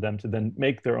insights for them to then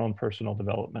make their own personal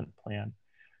development plan.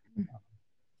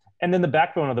 And then the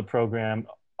backbone of the program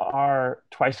are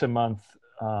twice a month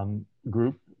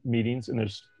group meetings, and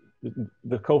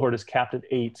the cohort is capped at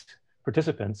 8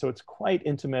 participants, so it's quite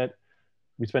intimate.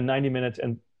 We spend 90 minutes,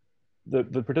 and the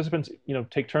participants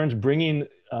take turns bringing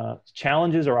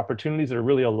challenges or opportunities that are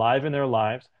really alive in their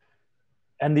lives,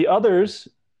 and the others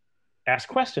ask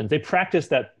questions. They practice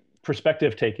that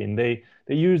perspective taking. They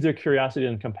use their curiosity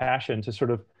and compassion to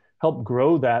sort of help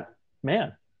grow that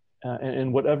man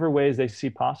in whatever ways they see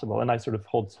possible. And I sort of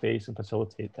hold space and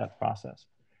facilitate that process.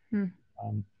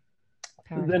 Um,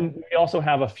 then we also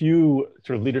have a few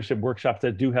sort of leadership workshops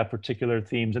that do have particular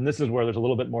themes. And this is where there's a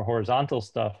little bit more horizontal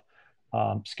stuff,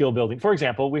 skill building. For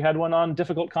example, we had one on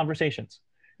difficult conversations.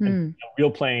 And,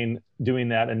 real playing doing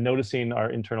that and noticing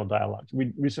our internal dialogues.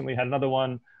 We recently had another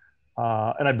one,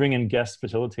 and I bring in guest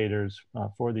facilitators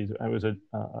for these. I was a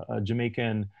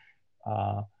Jamaican,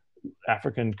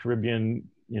 African, Caribbean,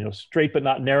 straight but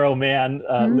not narrow man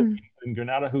living in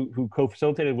Grenada who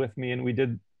co-facilitated with me, and we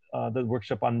did the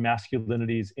workshop on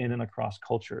masculinities in and across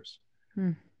cultures.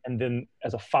 And then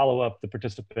as a follow-up, the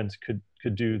participants could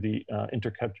do the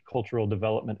intercultural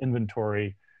development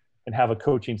inventory and have a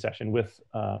coaching session with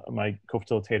my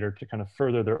co-facilitator to kind of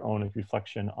further their own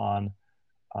reflection on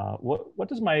how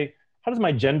does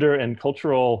my gender and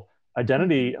cultural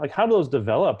identity, like how do those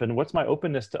develop, and what's my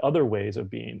openness to other ways of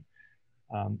being?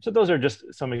 So those are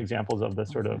just some examples of the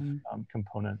sort of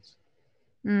components.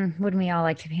 Wouldn't we all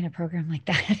like to be in a program like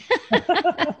that?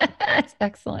 That's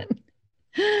excellent.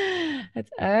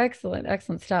 That's excellent.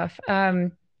 Excellent stuff.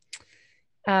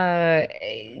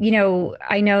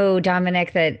 I know,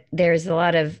 Dominic, that there's a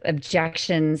lot of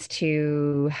objections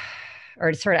to,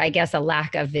 or sort of, I guess, a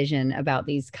lack of vision about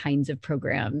these kinds of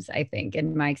programs. I think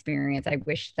in my experience, I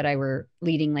wish that I were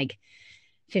leading like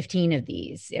 15 of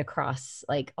these across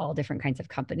like all different kinds of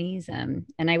companies. And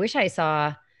I wish I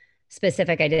saw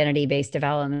specific identity-based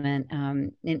development,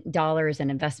 dollars and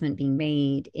investment being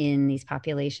made in these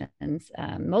populations,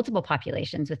 multiple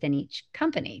populations within each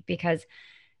company, because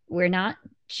we're not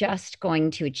just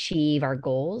going to achieve our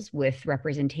goals with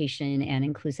representation and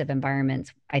inclusive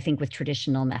environments, I think, with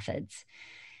traditional methods.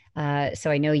 So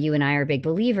I know you and I are big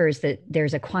believers that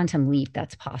there's a quantum leap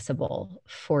that's possible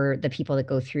for the people that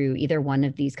go through either one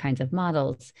of these kinds of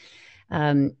models.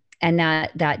 And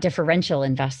that differential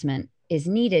investment is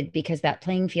needed because that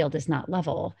playing field is not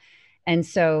level. And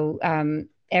so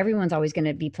everyone's always going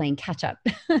to be playing catch up.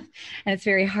 And it's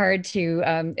very hard to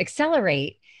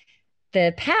accelerate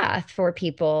the path for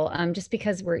people just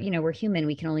because we're human,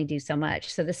 we can only do so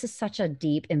much. So this is such a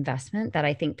deep investment that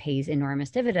I think pays enormous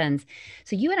dividends.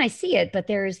 So you and I see it, but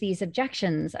there's these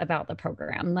objections about the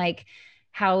program, like,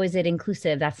 how is it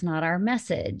inclusive? That's not our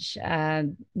message.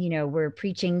 We're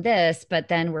preaching this, but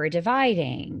then we're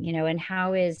dividing, and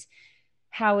how is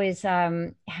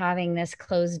having this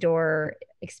closed door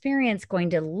experience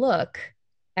going to look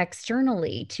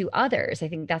externally to others? I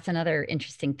think that's another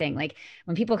interesting thing. Like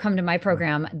when people come to my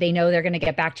program, they know they're going to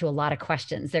get back to a lot of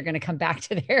questions. They're going to come back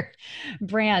to their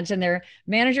branch and their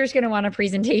manager's going to want a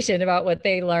presentation about what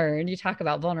they learned. You talk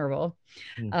about vulnerable.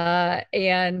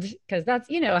 And because that's,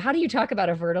 how do you talk about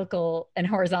a vertical and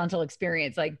horizontal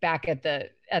experience, like back at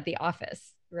the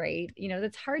office, right?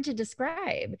 That's hard to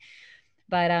describe,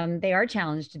 but they are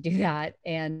challenged to do that.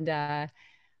 And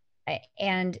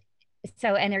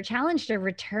they're challenged to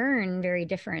return very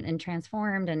different and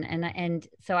transformed. And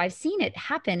so I've seen it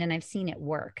happen and I've seen it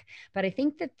work. But I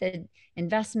think that the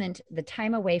investment, the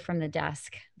time away from the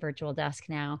desk, virtual desk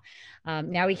now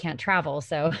we can't travel.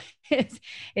 So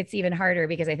it's even harder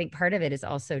because I think part of it is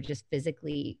also just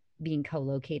physically being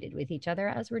co-located with each other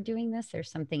as we're doing this.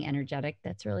 There's something energetic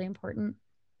that's really important.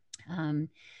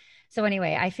 So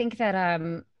anyway, I think that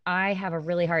I have a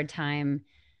really hard time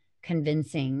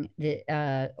convincing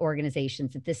the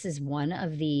organizations that this is one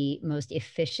of the most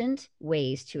efficient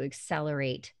ways to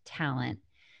accelerate talent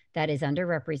that is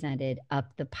underrepresented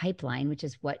up the pipeline, which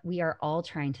is what we are all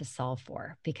trying to solve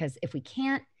for. Because if we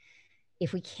can't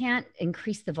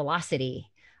increase the velocity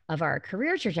of our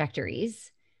career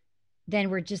trajectories,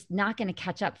 then we're just not going to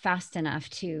catch up fast enough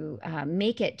to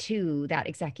make it to that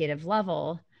executive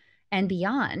level and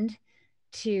beyond,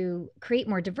 to create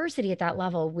more diversity at that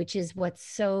level, which is what's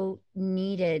so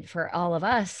needed for all of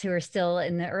us who are still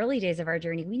in the early days of our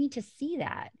journey. We need to see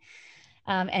that.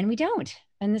 And we don't.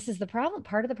 And this is the problem,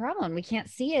 part of the problem. We can't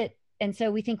see it. And so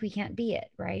we think we can't be it,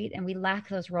 right? And we lack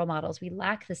those role models. We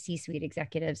lack the C-suite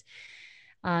executives.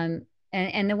 And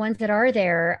the ones that are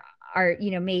there are,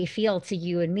 may feel to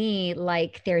you and me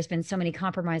like there's been so many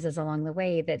compromises along the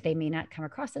way that they may not come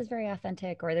across as very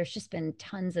authentic, or there's just been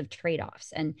tons of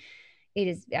trade-offs. And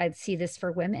I'd see this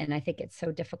for women. I think it's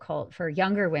so difficult for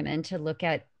younger women to look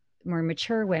at more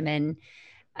mature women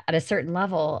at a certain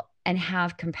level and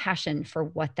have compassion for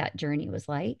what that journey was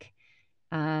like.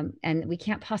 And we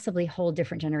can't possibly hold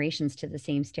different generations to the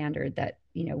same standard that,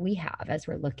 we have as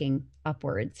we're looking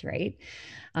upwards, right?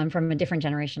 From a different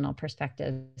generational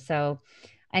perspective. So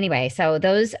anyway, so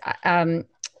those,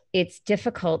 it's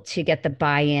difficult to get the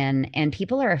buy-in, and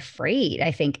people are afraid,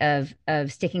 I think, of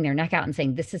sticking their neck out and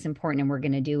saying this is important and we're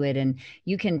going to do it. And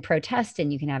you can protest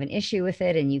and you can have an issue with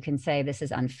it and you can say this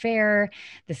is unfair.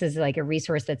 This is like a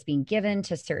resource that's being given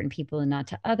to certain people and not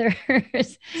to others.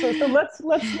 So let's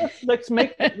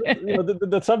make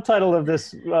the subtitle of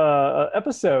this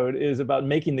episode is about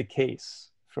making the case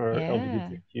for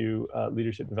LGBTQ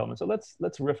leadership development. So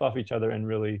let's riff off each other and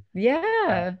really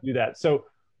do that. So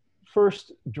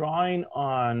first, drawing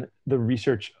on the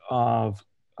research of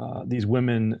these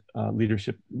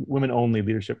women-only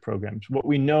leadership programs, what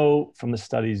we know from the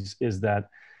studies is that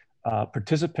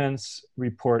participants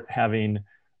report having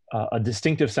a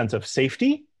distinctive sense of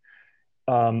safety,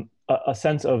 a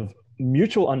sense of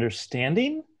mutual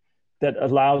understanding that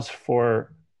allows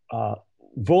for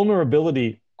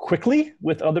vulnerability quickly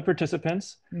with other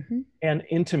participants, and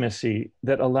intimacy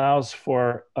that allows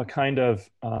for a kind of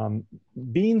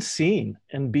being seen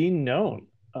and being known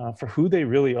for who they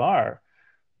really are.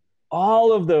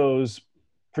 All of those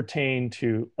pertain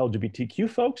to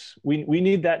LGBTQ folks. We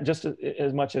need that just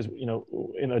as much as,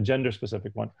 in a gender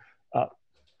specific one.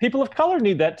 People of color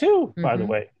need that too, by the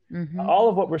way. All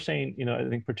of what we're saying, I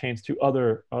think pertains to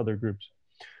other groups.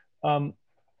 And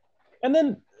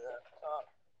then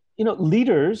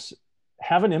leaders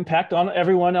have an impact on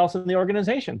everyone else in the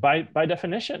organization by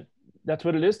definition. That's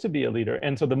what it is to be a leader.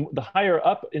 And so the higher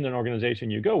up in an organization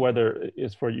you go, whether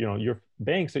it's for your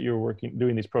banks that you're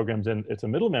doing these programs in, it's a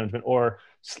middle management, or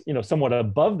somewhat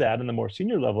above that in the more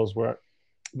senior levels where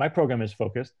my program is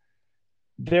focused,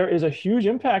 there is a huge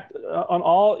impact on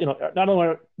all, not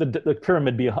only the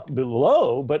pyramid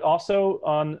below, but also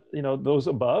on those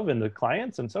above and the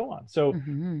clients and so on. So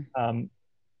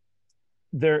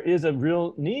there is a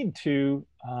real need to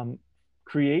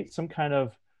create some kind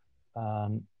of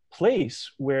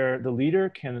place where the leader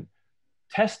can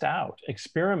test out,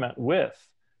 experiment with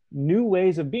new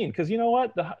ways of being. Because you know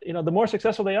what, the more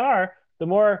successful they are, the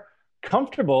more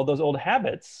comfortable those old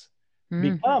habits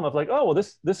become of like, oh, well,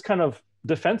 this kind of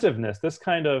defensiveness, this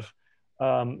kind of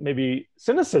maybe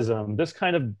cynicism, this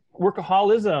kind of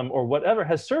workaholism or whatever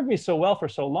has served me so well for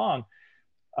so long.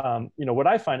 What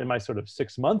I find in my sort of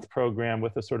 6-month program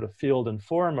with a sort of field and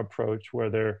forum approach where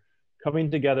they're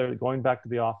coming together, going back to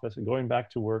the office and going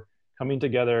back to work, coming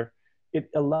together,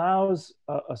 it allows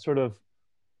a sort of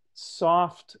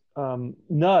soft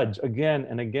nudge again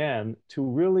and again to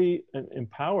really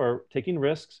empower taking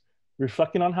risks,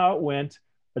 reflecting on how it went,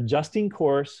 adjusting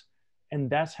course,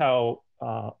 and that's how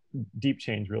deep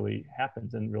change really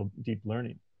happens and real deep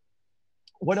learning.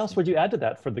 What else would you add to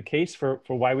that for the case for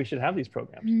why we should have these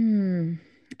programs?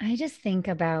 I just think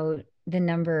about the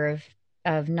number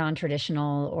of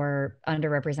non-traditional or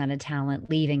underrepresented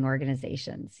talent leaving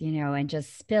organizations, and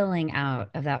just spilling out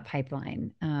of that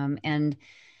pipeline, and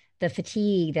the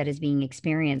fatigue that is being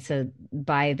experienced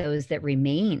by those that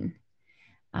remain,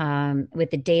 with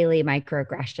the daily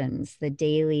microaggressions, the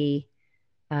daily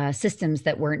systems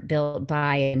that weren't built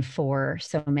by and for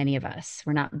so many of us.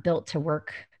 We're not built to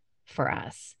work for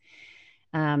us.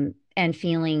 And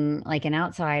feeling like an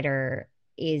outsider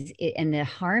and the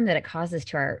harm that it causes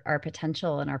to our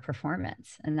potential and our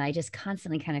performance. And I just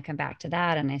constantly kind of come back to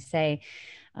that. And I say,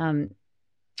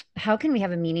 how can we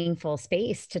have a meaningful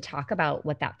space to talk about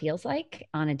what that feels like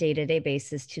on a day-to-day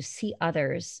basis, to see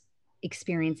others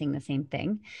experiencing the same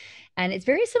thing? And it's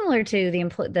very similar to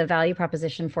the value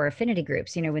proposition for affinity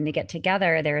groups. When they get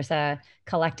together, there's a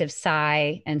collective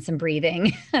sigh and some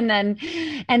breathing, and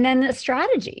then a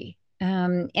strategy.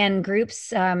 And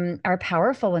groups are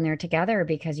powerful when they're together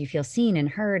because you feel seen and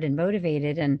heard and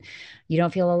motivated, and you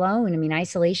don't feel alone. I mean,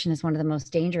 isolation is one of the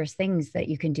most dangerous things that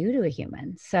you can do to a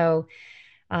human. So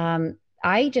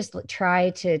I just try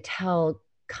to tell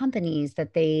companies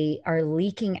that they are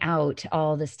leaking out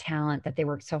all this talent that they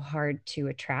work so hard to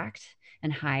attract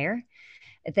and hire,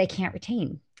 that they can't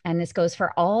retain. And this goes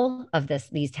for all of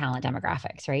these talent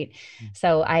demographics, right?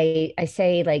 So I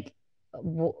say like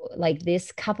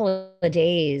this couple of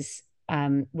days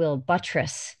will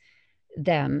buttress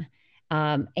them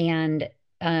and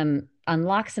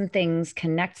unlock some things,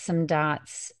 connect some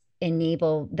dots,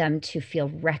 enable them to feel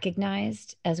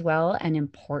recognized as well and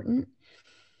important.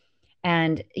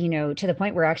 And, to the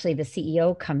point where actually the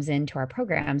CEO comes into our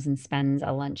programs and spends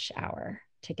a lunch hour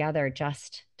together,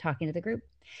 just talking to the group,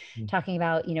 talking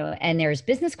about, and there's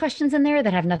business questions in there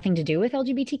that have nothing to do with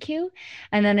LGBTQ.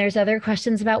 And then there's other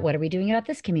questions about, what are we doing about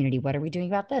this community? What are we doing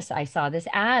about this? I saw this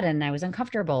ad and I was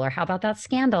uncomfortable, or how about that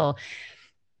scandal?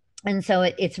 And so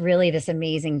it's really this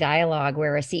amazing dialogue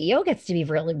where a CEO gets to be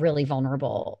really, really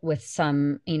vulnerable with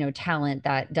some, talent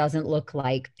that doesn't look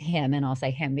like him. And I'll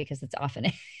say him because it's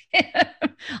often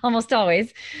almost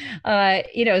always,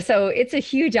 so it's a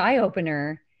huge eye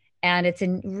opener. And it's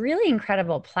a really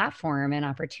incredible platform and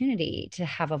opportunity to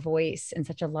have a voice in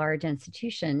such a large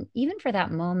institution. Even for that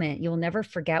moment, you'll never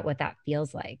forget what that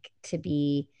feels like to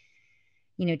be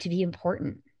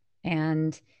important.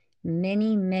 And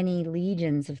many, many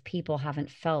legions of people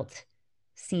haven't felt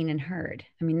seen and heard.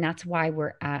 I mean, that's why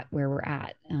we're at where we're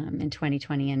at in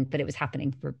 2020. But it was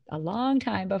happening for a long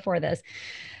time before this.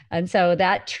 And so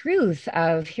that truth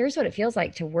of here's what it feels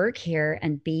like to work here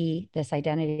and be this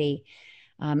identity,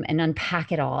 and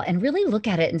unpack it all and really look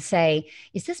at it and say,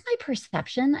 is this my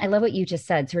perception? I love what you just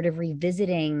said, sort of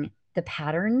revisiting the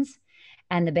patterns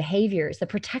and the behaviors, the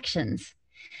protections,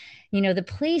 the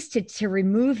place to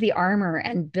remove the armor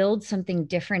and build something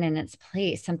different in its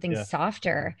place, something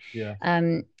softer. Yeah.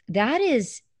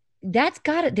 There's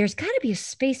got to be a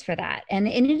space for that. And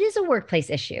it is a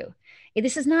workplace issue.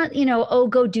 This is not, oh,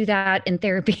 go do that in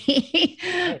therapy.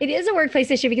 It is a workplace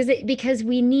issue because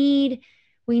we need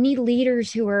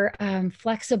leaders who are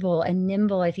flexible and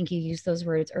nimble. I think you used those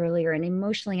words earlier, and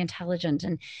emotionally intelligent.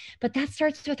 But that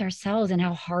starts with ourselves and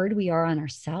how hard we are on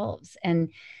ourselves. And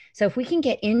so if we can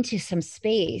get into some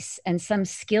space and some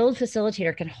skilled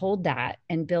facilitator can hold that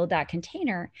and build that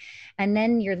container, and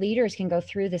then your leaders can go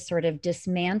through this sort of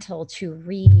dismantle to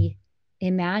reimagine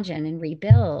and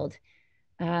rebuild.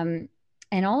 And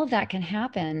all of that can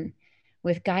happen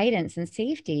with guidance and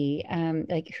safety.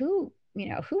 Like who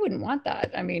wouldn't want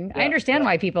that? I mean, I understand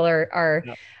why people are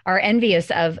envious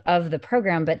of the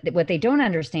program, but what they don't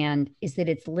understand is that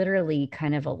it's literally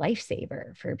kind of a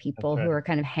lifesaver for people who are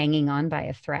kind of hanging on by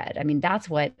a thread. I mean, that's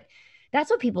what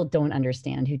people don't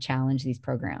understand who challenge these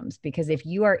programs, because if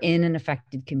you are in an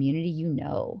affected community, you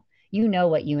know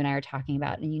what you and I are talking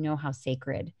about, and you know how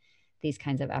sacred these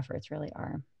kinds of efforts really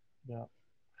are.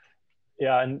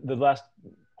 Yeah. And the last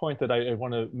point that I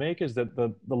want to make is that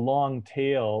the long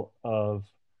tail of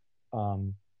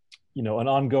an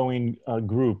ongoing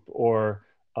group or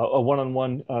a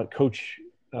one-on-one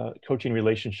coaching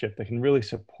relationship that can really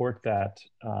support that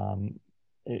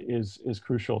is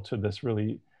crucial to this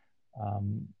really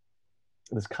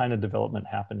this kind of development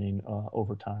happening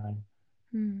over time.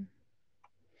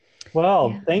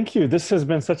 Well, thank you. This has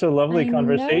been such a lovely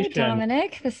conversation.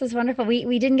 Dominic, this is wonderful.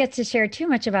 We didn't get to share too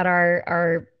much about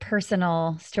our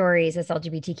personal stories as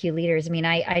LGBTQ leaders. I mean,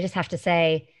 I just have to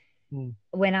say,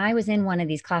 when I was in one of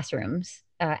these classrooms,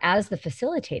 as the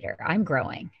facilitator, I'm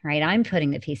growing, right? I'm putting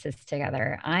the pieces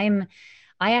together. I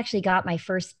actually got my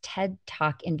first TED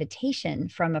Talk invitation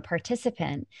from a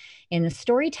participant in the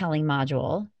storytelling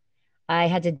module. I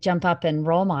had to jump up and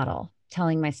role model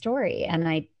telling my story. And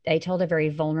I told a very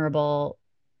vulnerable,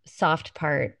 soft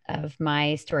part of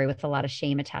my story with a lot of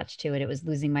shame attached to it. It was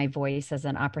losing my voice as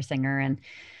an opera singer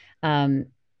and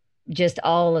just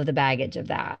all of the baggage of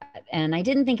that. And I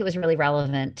didn't think it was really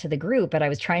relevant to the group, but I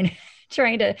was trying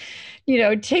to,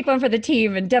 take one for the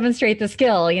team and demonstrate the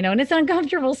skill, and it's an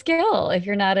uncomfortable skill if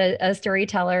you're not a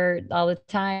storyteller all the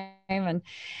time.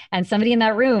 And somebody in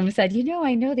that room said,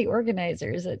 I know the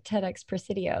organizers at TEDx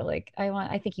Presidio. Like,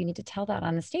 I think you need to tell that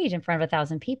on the stage in front of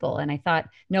 1,000 people. And I thought,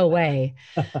 no way.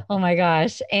 Oh my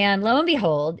gosh. And lo and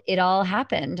behold, it all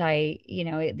happened. The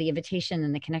invitation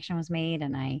and the connection was made,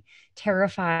 and I,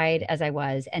 terrified as I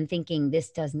was and thinking,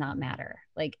 this does not matter.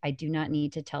 Like, I do not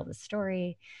need to tell the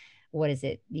story. What is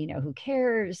it? Who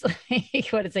cares? Like,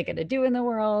 what is it going to do in the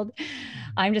world?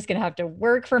 I'm just going to have to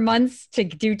work for months to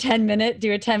do a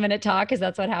 10-minute talk, because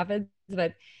that's what happens.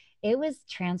 But it was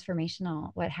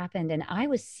transformational what happened. And I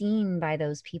was seen by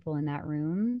those people in that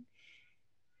room.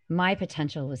 My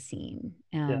potential was seen.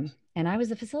 And I was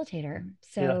the facilitator.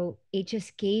 So it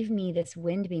just gave me this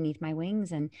wind beneath my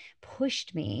wings and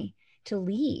pushed me to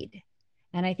lead.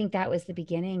 And I think that was the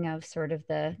beginning of sort of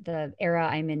the era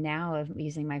I'm in now of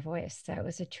using my voice. So it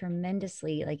was a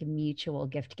tremendously mutual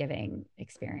gift giving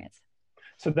experience.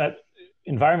 So that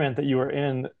environment that you were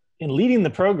in leading the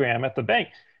program at the bank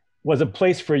was a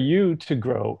place for you to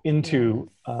grow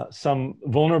into some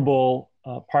vulnerable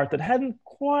part that hadn't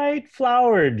quite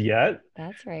flowered yet.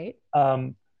 That's right.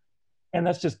 And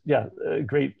that's just, a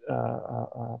great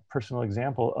personal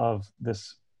example of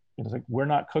this. It's like, we're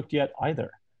not cooked yet either.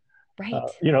 Right.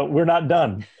 We're not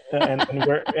done. And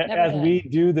we're, as we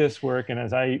do this work, and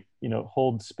as I,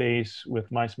 hold space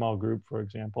with my small group, for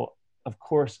example, of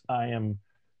course, I am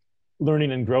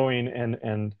learning and growing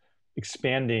and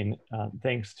expanding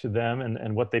thanks to them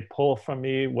and what they pull from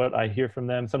me, what I hear from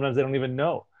them. Sometimes they don't even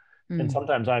know And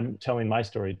sometimes I'm telling my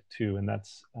story too. And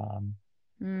that's,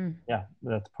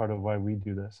 that's part of why we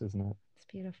do this, isn't it? It's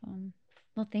beautiful.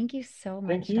 Well, thank you so much,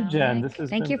 Thank you, Dominic. Jen. This has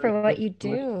Thank been you for what you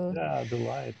do. Yeah,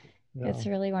 delight. Yeah. It's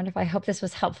really wonderful. I hope this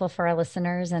was helpful for our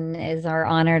listeners, and is our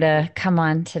honor to come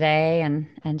on today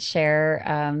and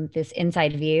share this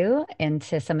inside view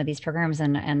into some of these programs.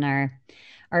 And our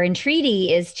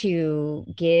entreaty is to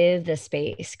give the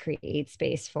space, create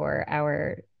space for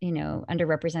our,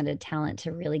 underrepresented talent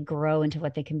to really grow into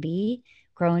what they can be,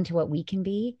 grow into what we can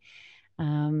be,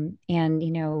 and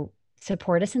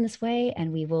support us in this way,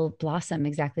 and we will blossom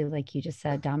exactly like you just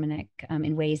said, Dominic,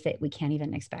 in ways that we can't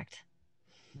even expect.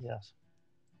 Yes.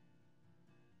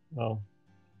 Well,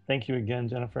 thank you again,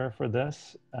 Jennifer, for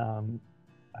this. I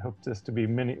hope this to be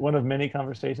one of many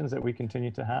conversations that we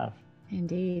continue to have.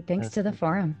 Indeed. Thanks to the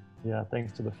forum. Yeah,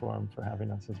 thanks to the forum for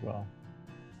having us as well.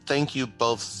 Thank you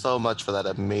both so much for that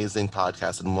amazing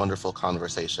podcast and wonderful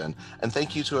conversation. And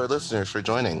thank you to our listeners for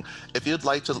joining. If you'd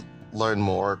like to learn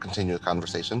more or continue the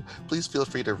conversation, please feel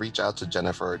free to reach out to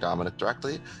Jennifer or Dominic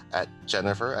directly at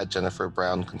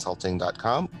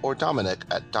jennifer@jenniferbrownconsulting.com or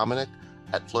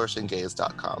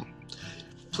dominic@flourishinggaze.com.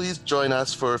 Please join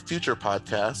us for a future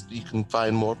podcast. You can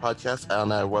find more podcasts on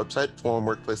our website,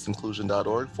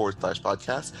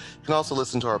 forumworkplaceinclusion.org/podcast. You can also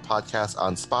listen to our podcast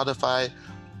on Spotify,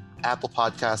 Apple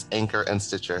Podcasts, Anchor, and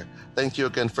Stitcher. Thank you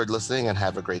again for listening, and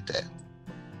have a great day.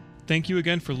 Thank you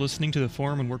again for listening to the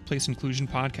Forum on Workplace Inclusion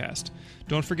podcast.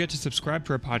 Don't forget to subscribe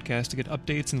to our podcast to get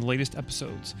updates and the latest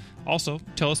episodes. Also,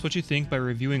 tell us what you think by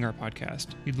reviewing our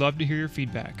podcast. We'd love to hear your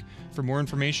feedback. For more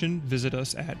information, visit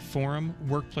us at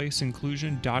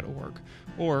forumworkplaceinclusion.org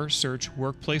or search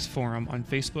Workplace Forum on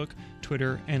Facebook,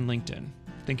 Twitter, and LinkedIn.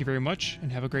 Thank you very much,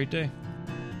 and have a great day.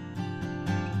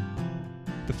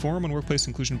 The Forum on Workplace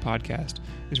Inclusion podcast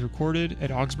is recorded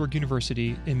at Augsburg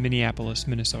University in Minneapolis,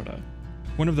 Minnesota.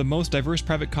 One of the most diverse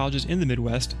private colleges in the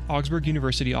Midwest, Augsburg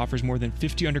University offers more than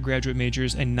 50 undergraduate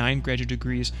majors and 9 graduate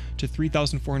degrees to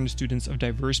 3,400 students of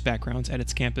diverse backgrounds at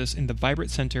its campus in the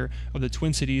vibrant center of the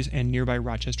Twin Cities and nearby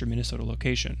Rochester, Minnesota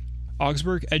location.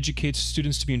 Augsburg educates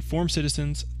students to be informed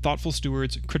citizens, thoughtful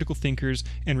stewards, critical thinkers,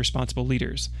 and responsible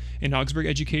leaders. And Augsburg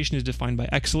education is defined by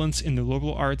excellence in the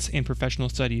liberal arts and professional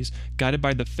studies, guided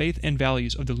by the faith and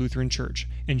values of the Lutheran Church,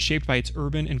 and shaped by its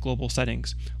urban and global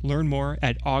settings. Learn more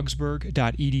at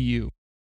augsburg.edu.